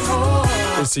yeah,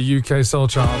 it's the UK Soul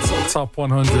Charts Top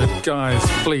 100. Guys,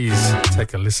 please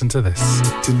take a listen to this.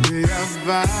 Today I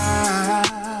vow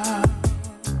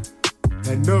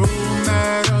that no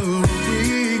matter what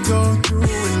we go through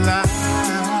in life,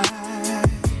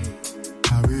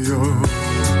 I'll be yours.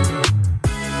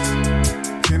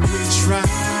 Can we try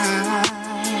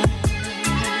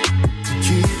to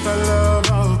keep our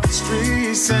love off the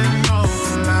streets and off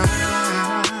the line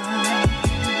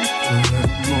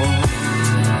forevermore?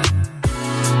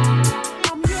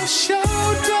 I'm your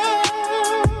shoulder.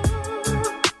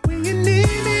 When you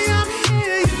need me, I'm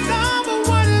here. You number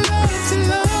one love to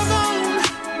love on.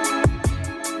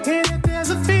 And if there's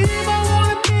a fever, I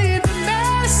wanna be the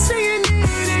mercy you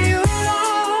need in your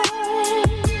own.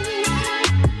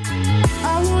 I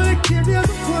wanna give you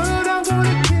the world, I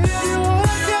wanna give you all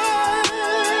again.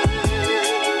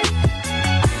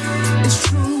 It's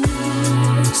true.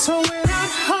 So when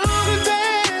I'm hungry,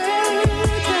 baby,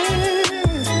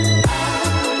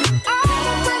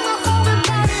 I'll bring my whole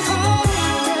body home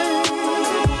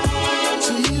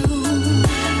to you.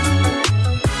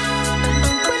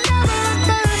 Whenever I'm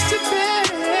thirsty,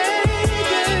 baby,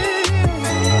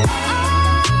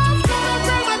 I'm gonna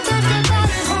bring my thirsty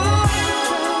body home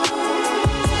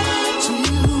to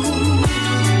you.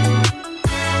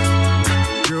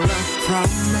 Girl, I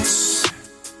promise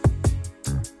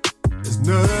there's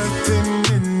nothing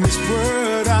in this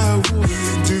world I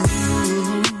wouldn't do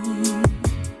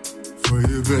for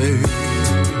you, babe.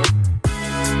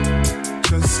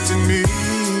 Trust in me.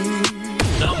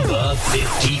 Number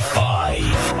 55.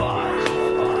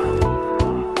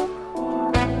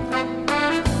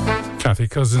 Kathy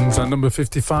Cousins at number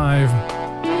 55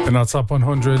 in our Top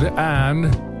 100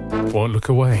 and Won't Look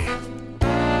Away.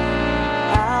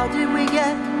 How did we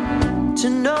get to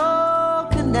no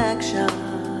connection?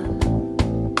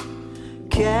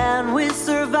 Can we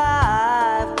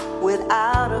survive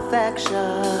without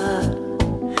affection?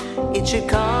 It should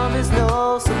come as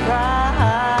no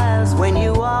surprise when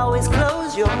you always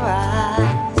close your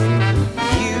eyes.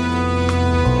 You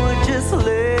just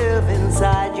live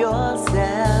inside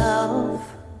yourself.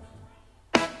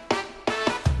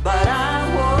 But I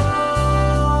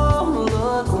won't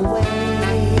look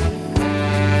away.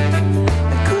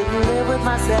 I couldn't live with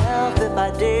myself if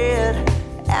I did,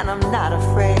 and I'm not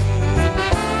afraid.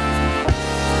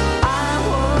 I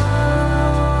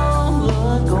won't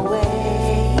look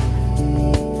away.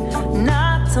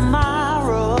 Not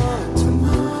tomorrow,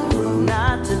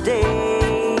 not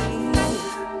today.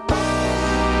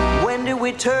 When do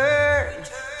we turn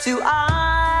to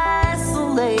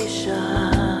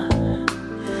isolation?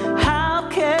 How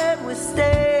can we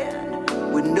stand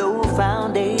with no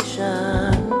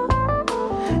foundation?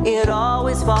 It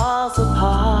always falls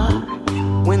apart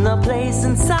when the place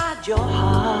inside your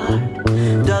heart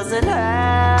doesn't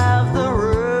have the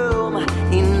room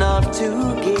enough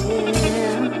to give.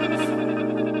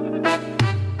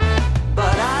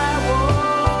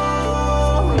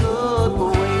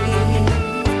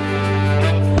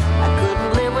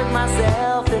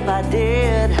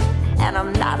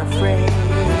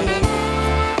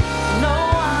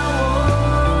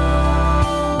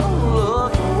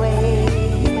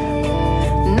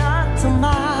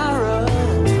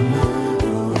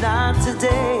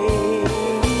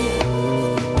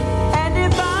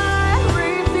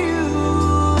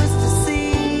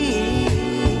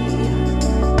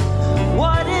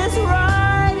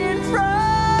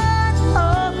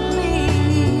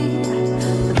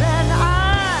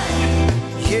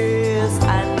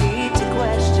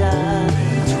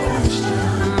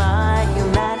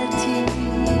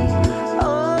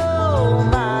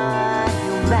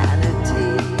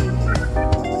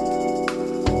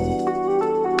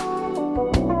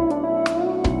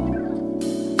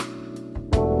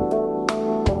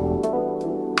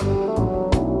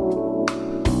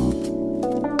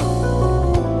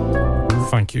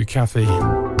 Thank you, Kathy.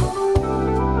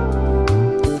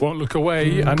 Won't Look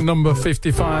Away at number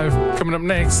 55. Coming up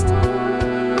next.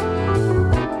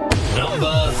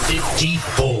 Number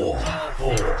 54.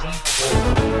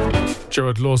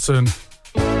 Gerard Lawson,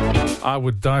 I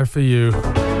Would Die For You.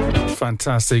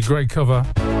 Fantastic. Great cover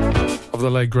of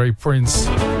the late great Prince.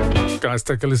 Guys,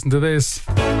 take a listen to this.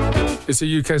 It's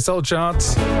a UK Soul Chart.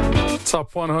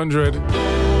 Top 100.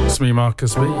 It's me,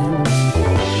 Marcus B.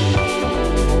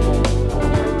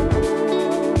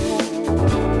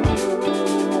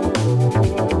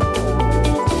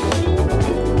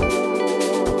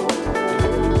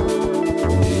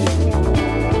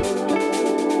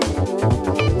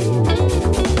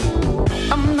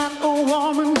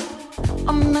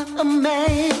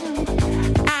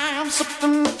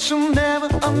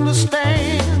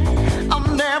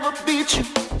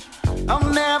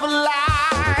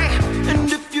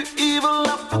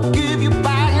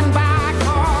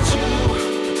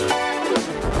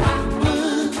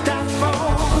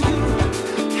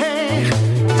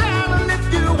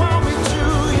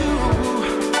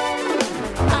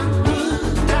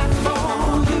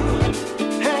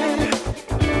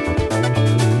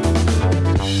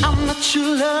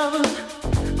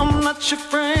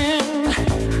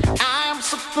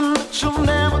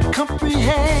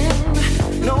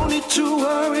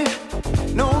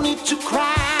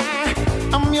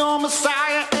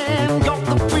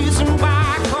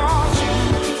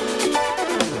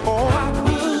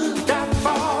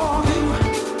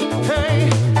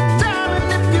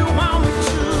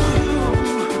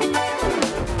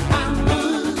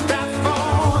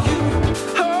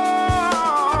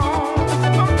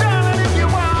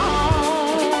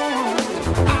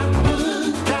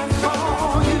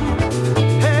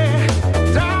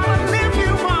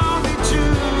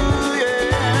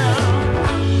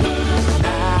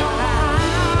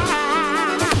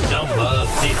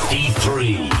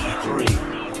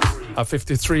 At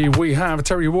 53, we have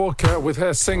Terry Walker with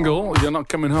her single, You're Not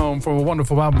Coming Home, from a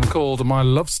wonderful album called My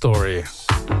Love Story.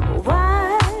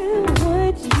 Why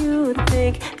would you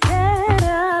think that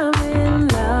I'm in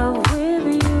love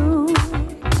with you?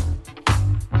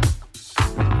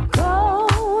 Go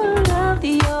love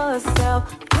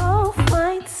yourself, go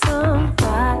find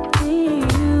somebody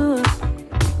new.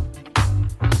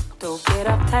 Don't get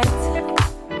uptight.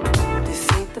 This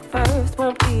ain't the first,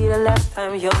 won't be the last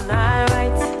time you're not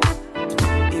right.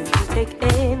 Take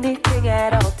anything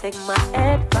at all, take my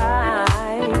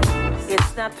advice.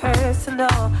 It's not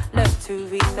personal, learn to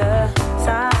read the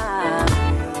signs.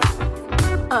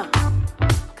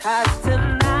 Cause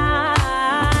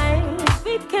tonight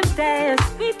we can dance,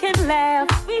 we can laugh,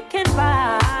 we can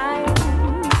vibe.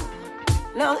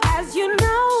 Long as you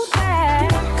know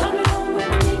that you're coming home with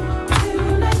me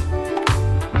tonight.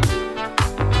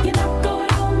 You're not going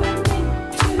home with me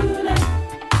tonight.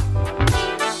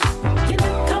 You're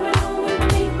not coming home with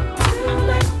me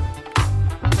tonight.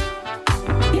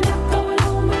 You're not going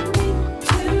home with me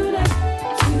tonight.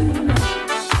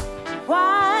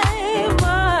 Why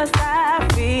must I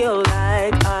feel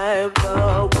like I'm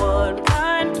the one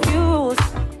confused?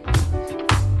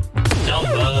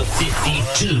 Number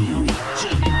 52.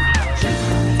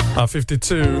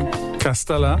 52,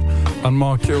 Castella and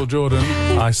Mark Hill Jordan,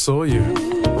 I Saw You.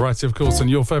 Right, of course, and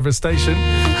your favourite station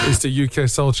is the UK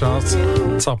Soul Chart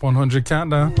Top 100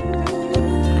 Countdown.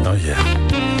 Oh, yeah.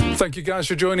 Thank you guys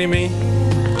for joining me.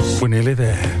 We're nearly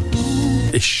there.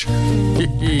 Ish. I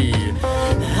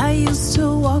used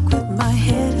to walk with my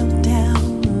head held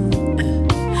down.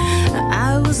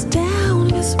 I was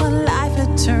down as my life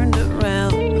had turned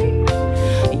around.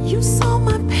 You saw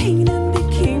my pain and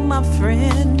became my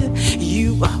friend.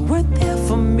 You were there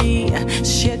for me,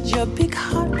 shared your big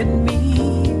heart with me.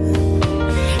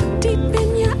 Deep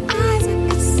in your eyes, I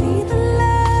could see the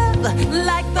love,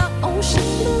 like the ocean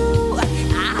blue. I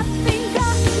think I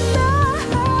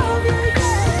love you,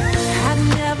 yeah. I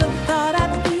never thought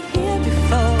I'd be here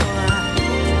before.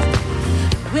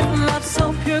 With love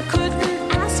so pure,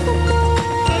 couldn't ask for more.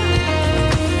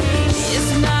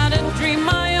 It's not a dream,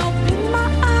 I opened my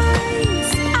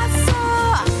eyes, I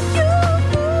saw you.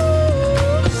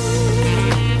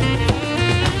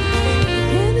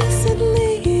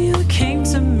 Innocently you came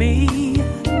to me.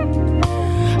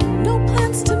 No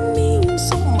plans to mean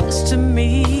so much to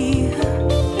me.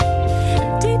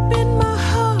 Deep in my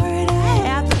heart I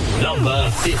have Number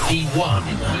 51.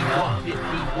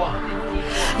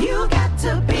 you got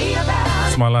to be about.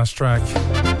 It's my last track.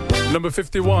 Number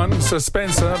 51, Sir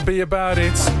Spencer, Be About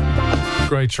It.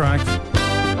 Great track.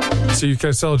 It's the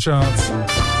UK Soul Chart.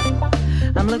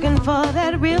 I'm looking for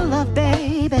that real love,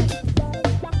 baby.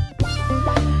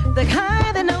 The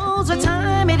kind that knows what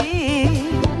time it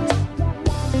is.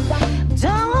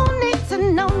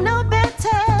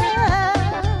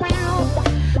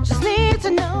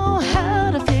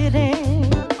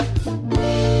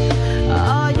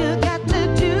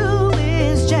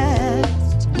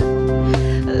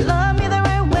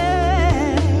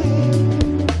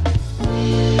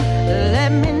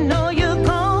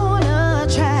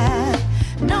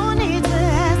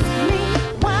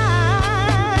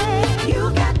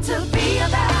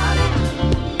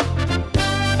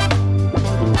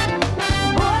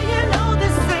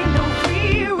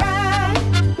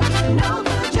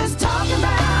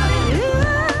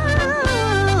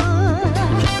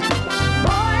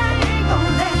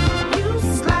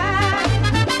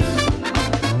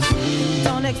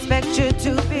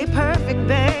 to be perfect,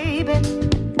 baby.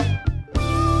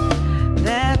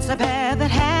 That's a bad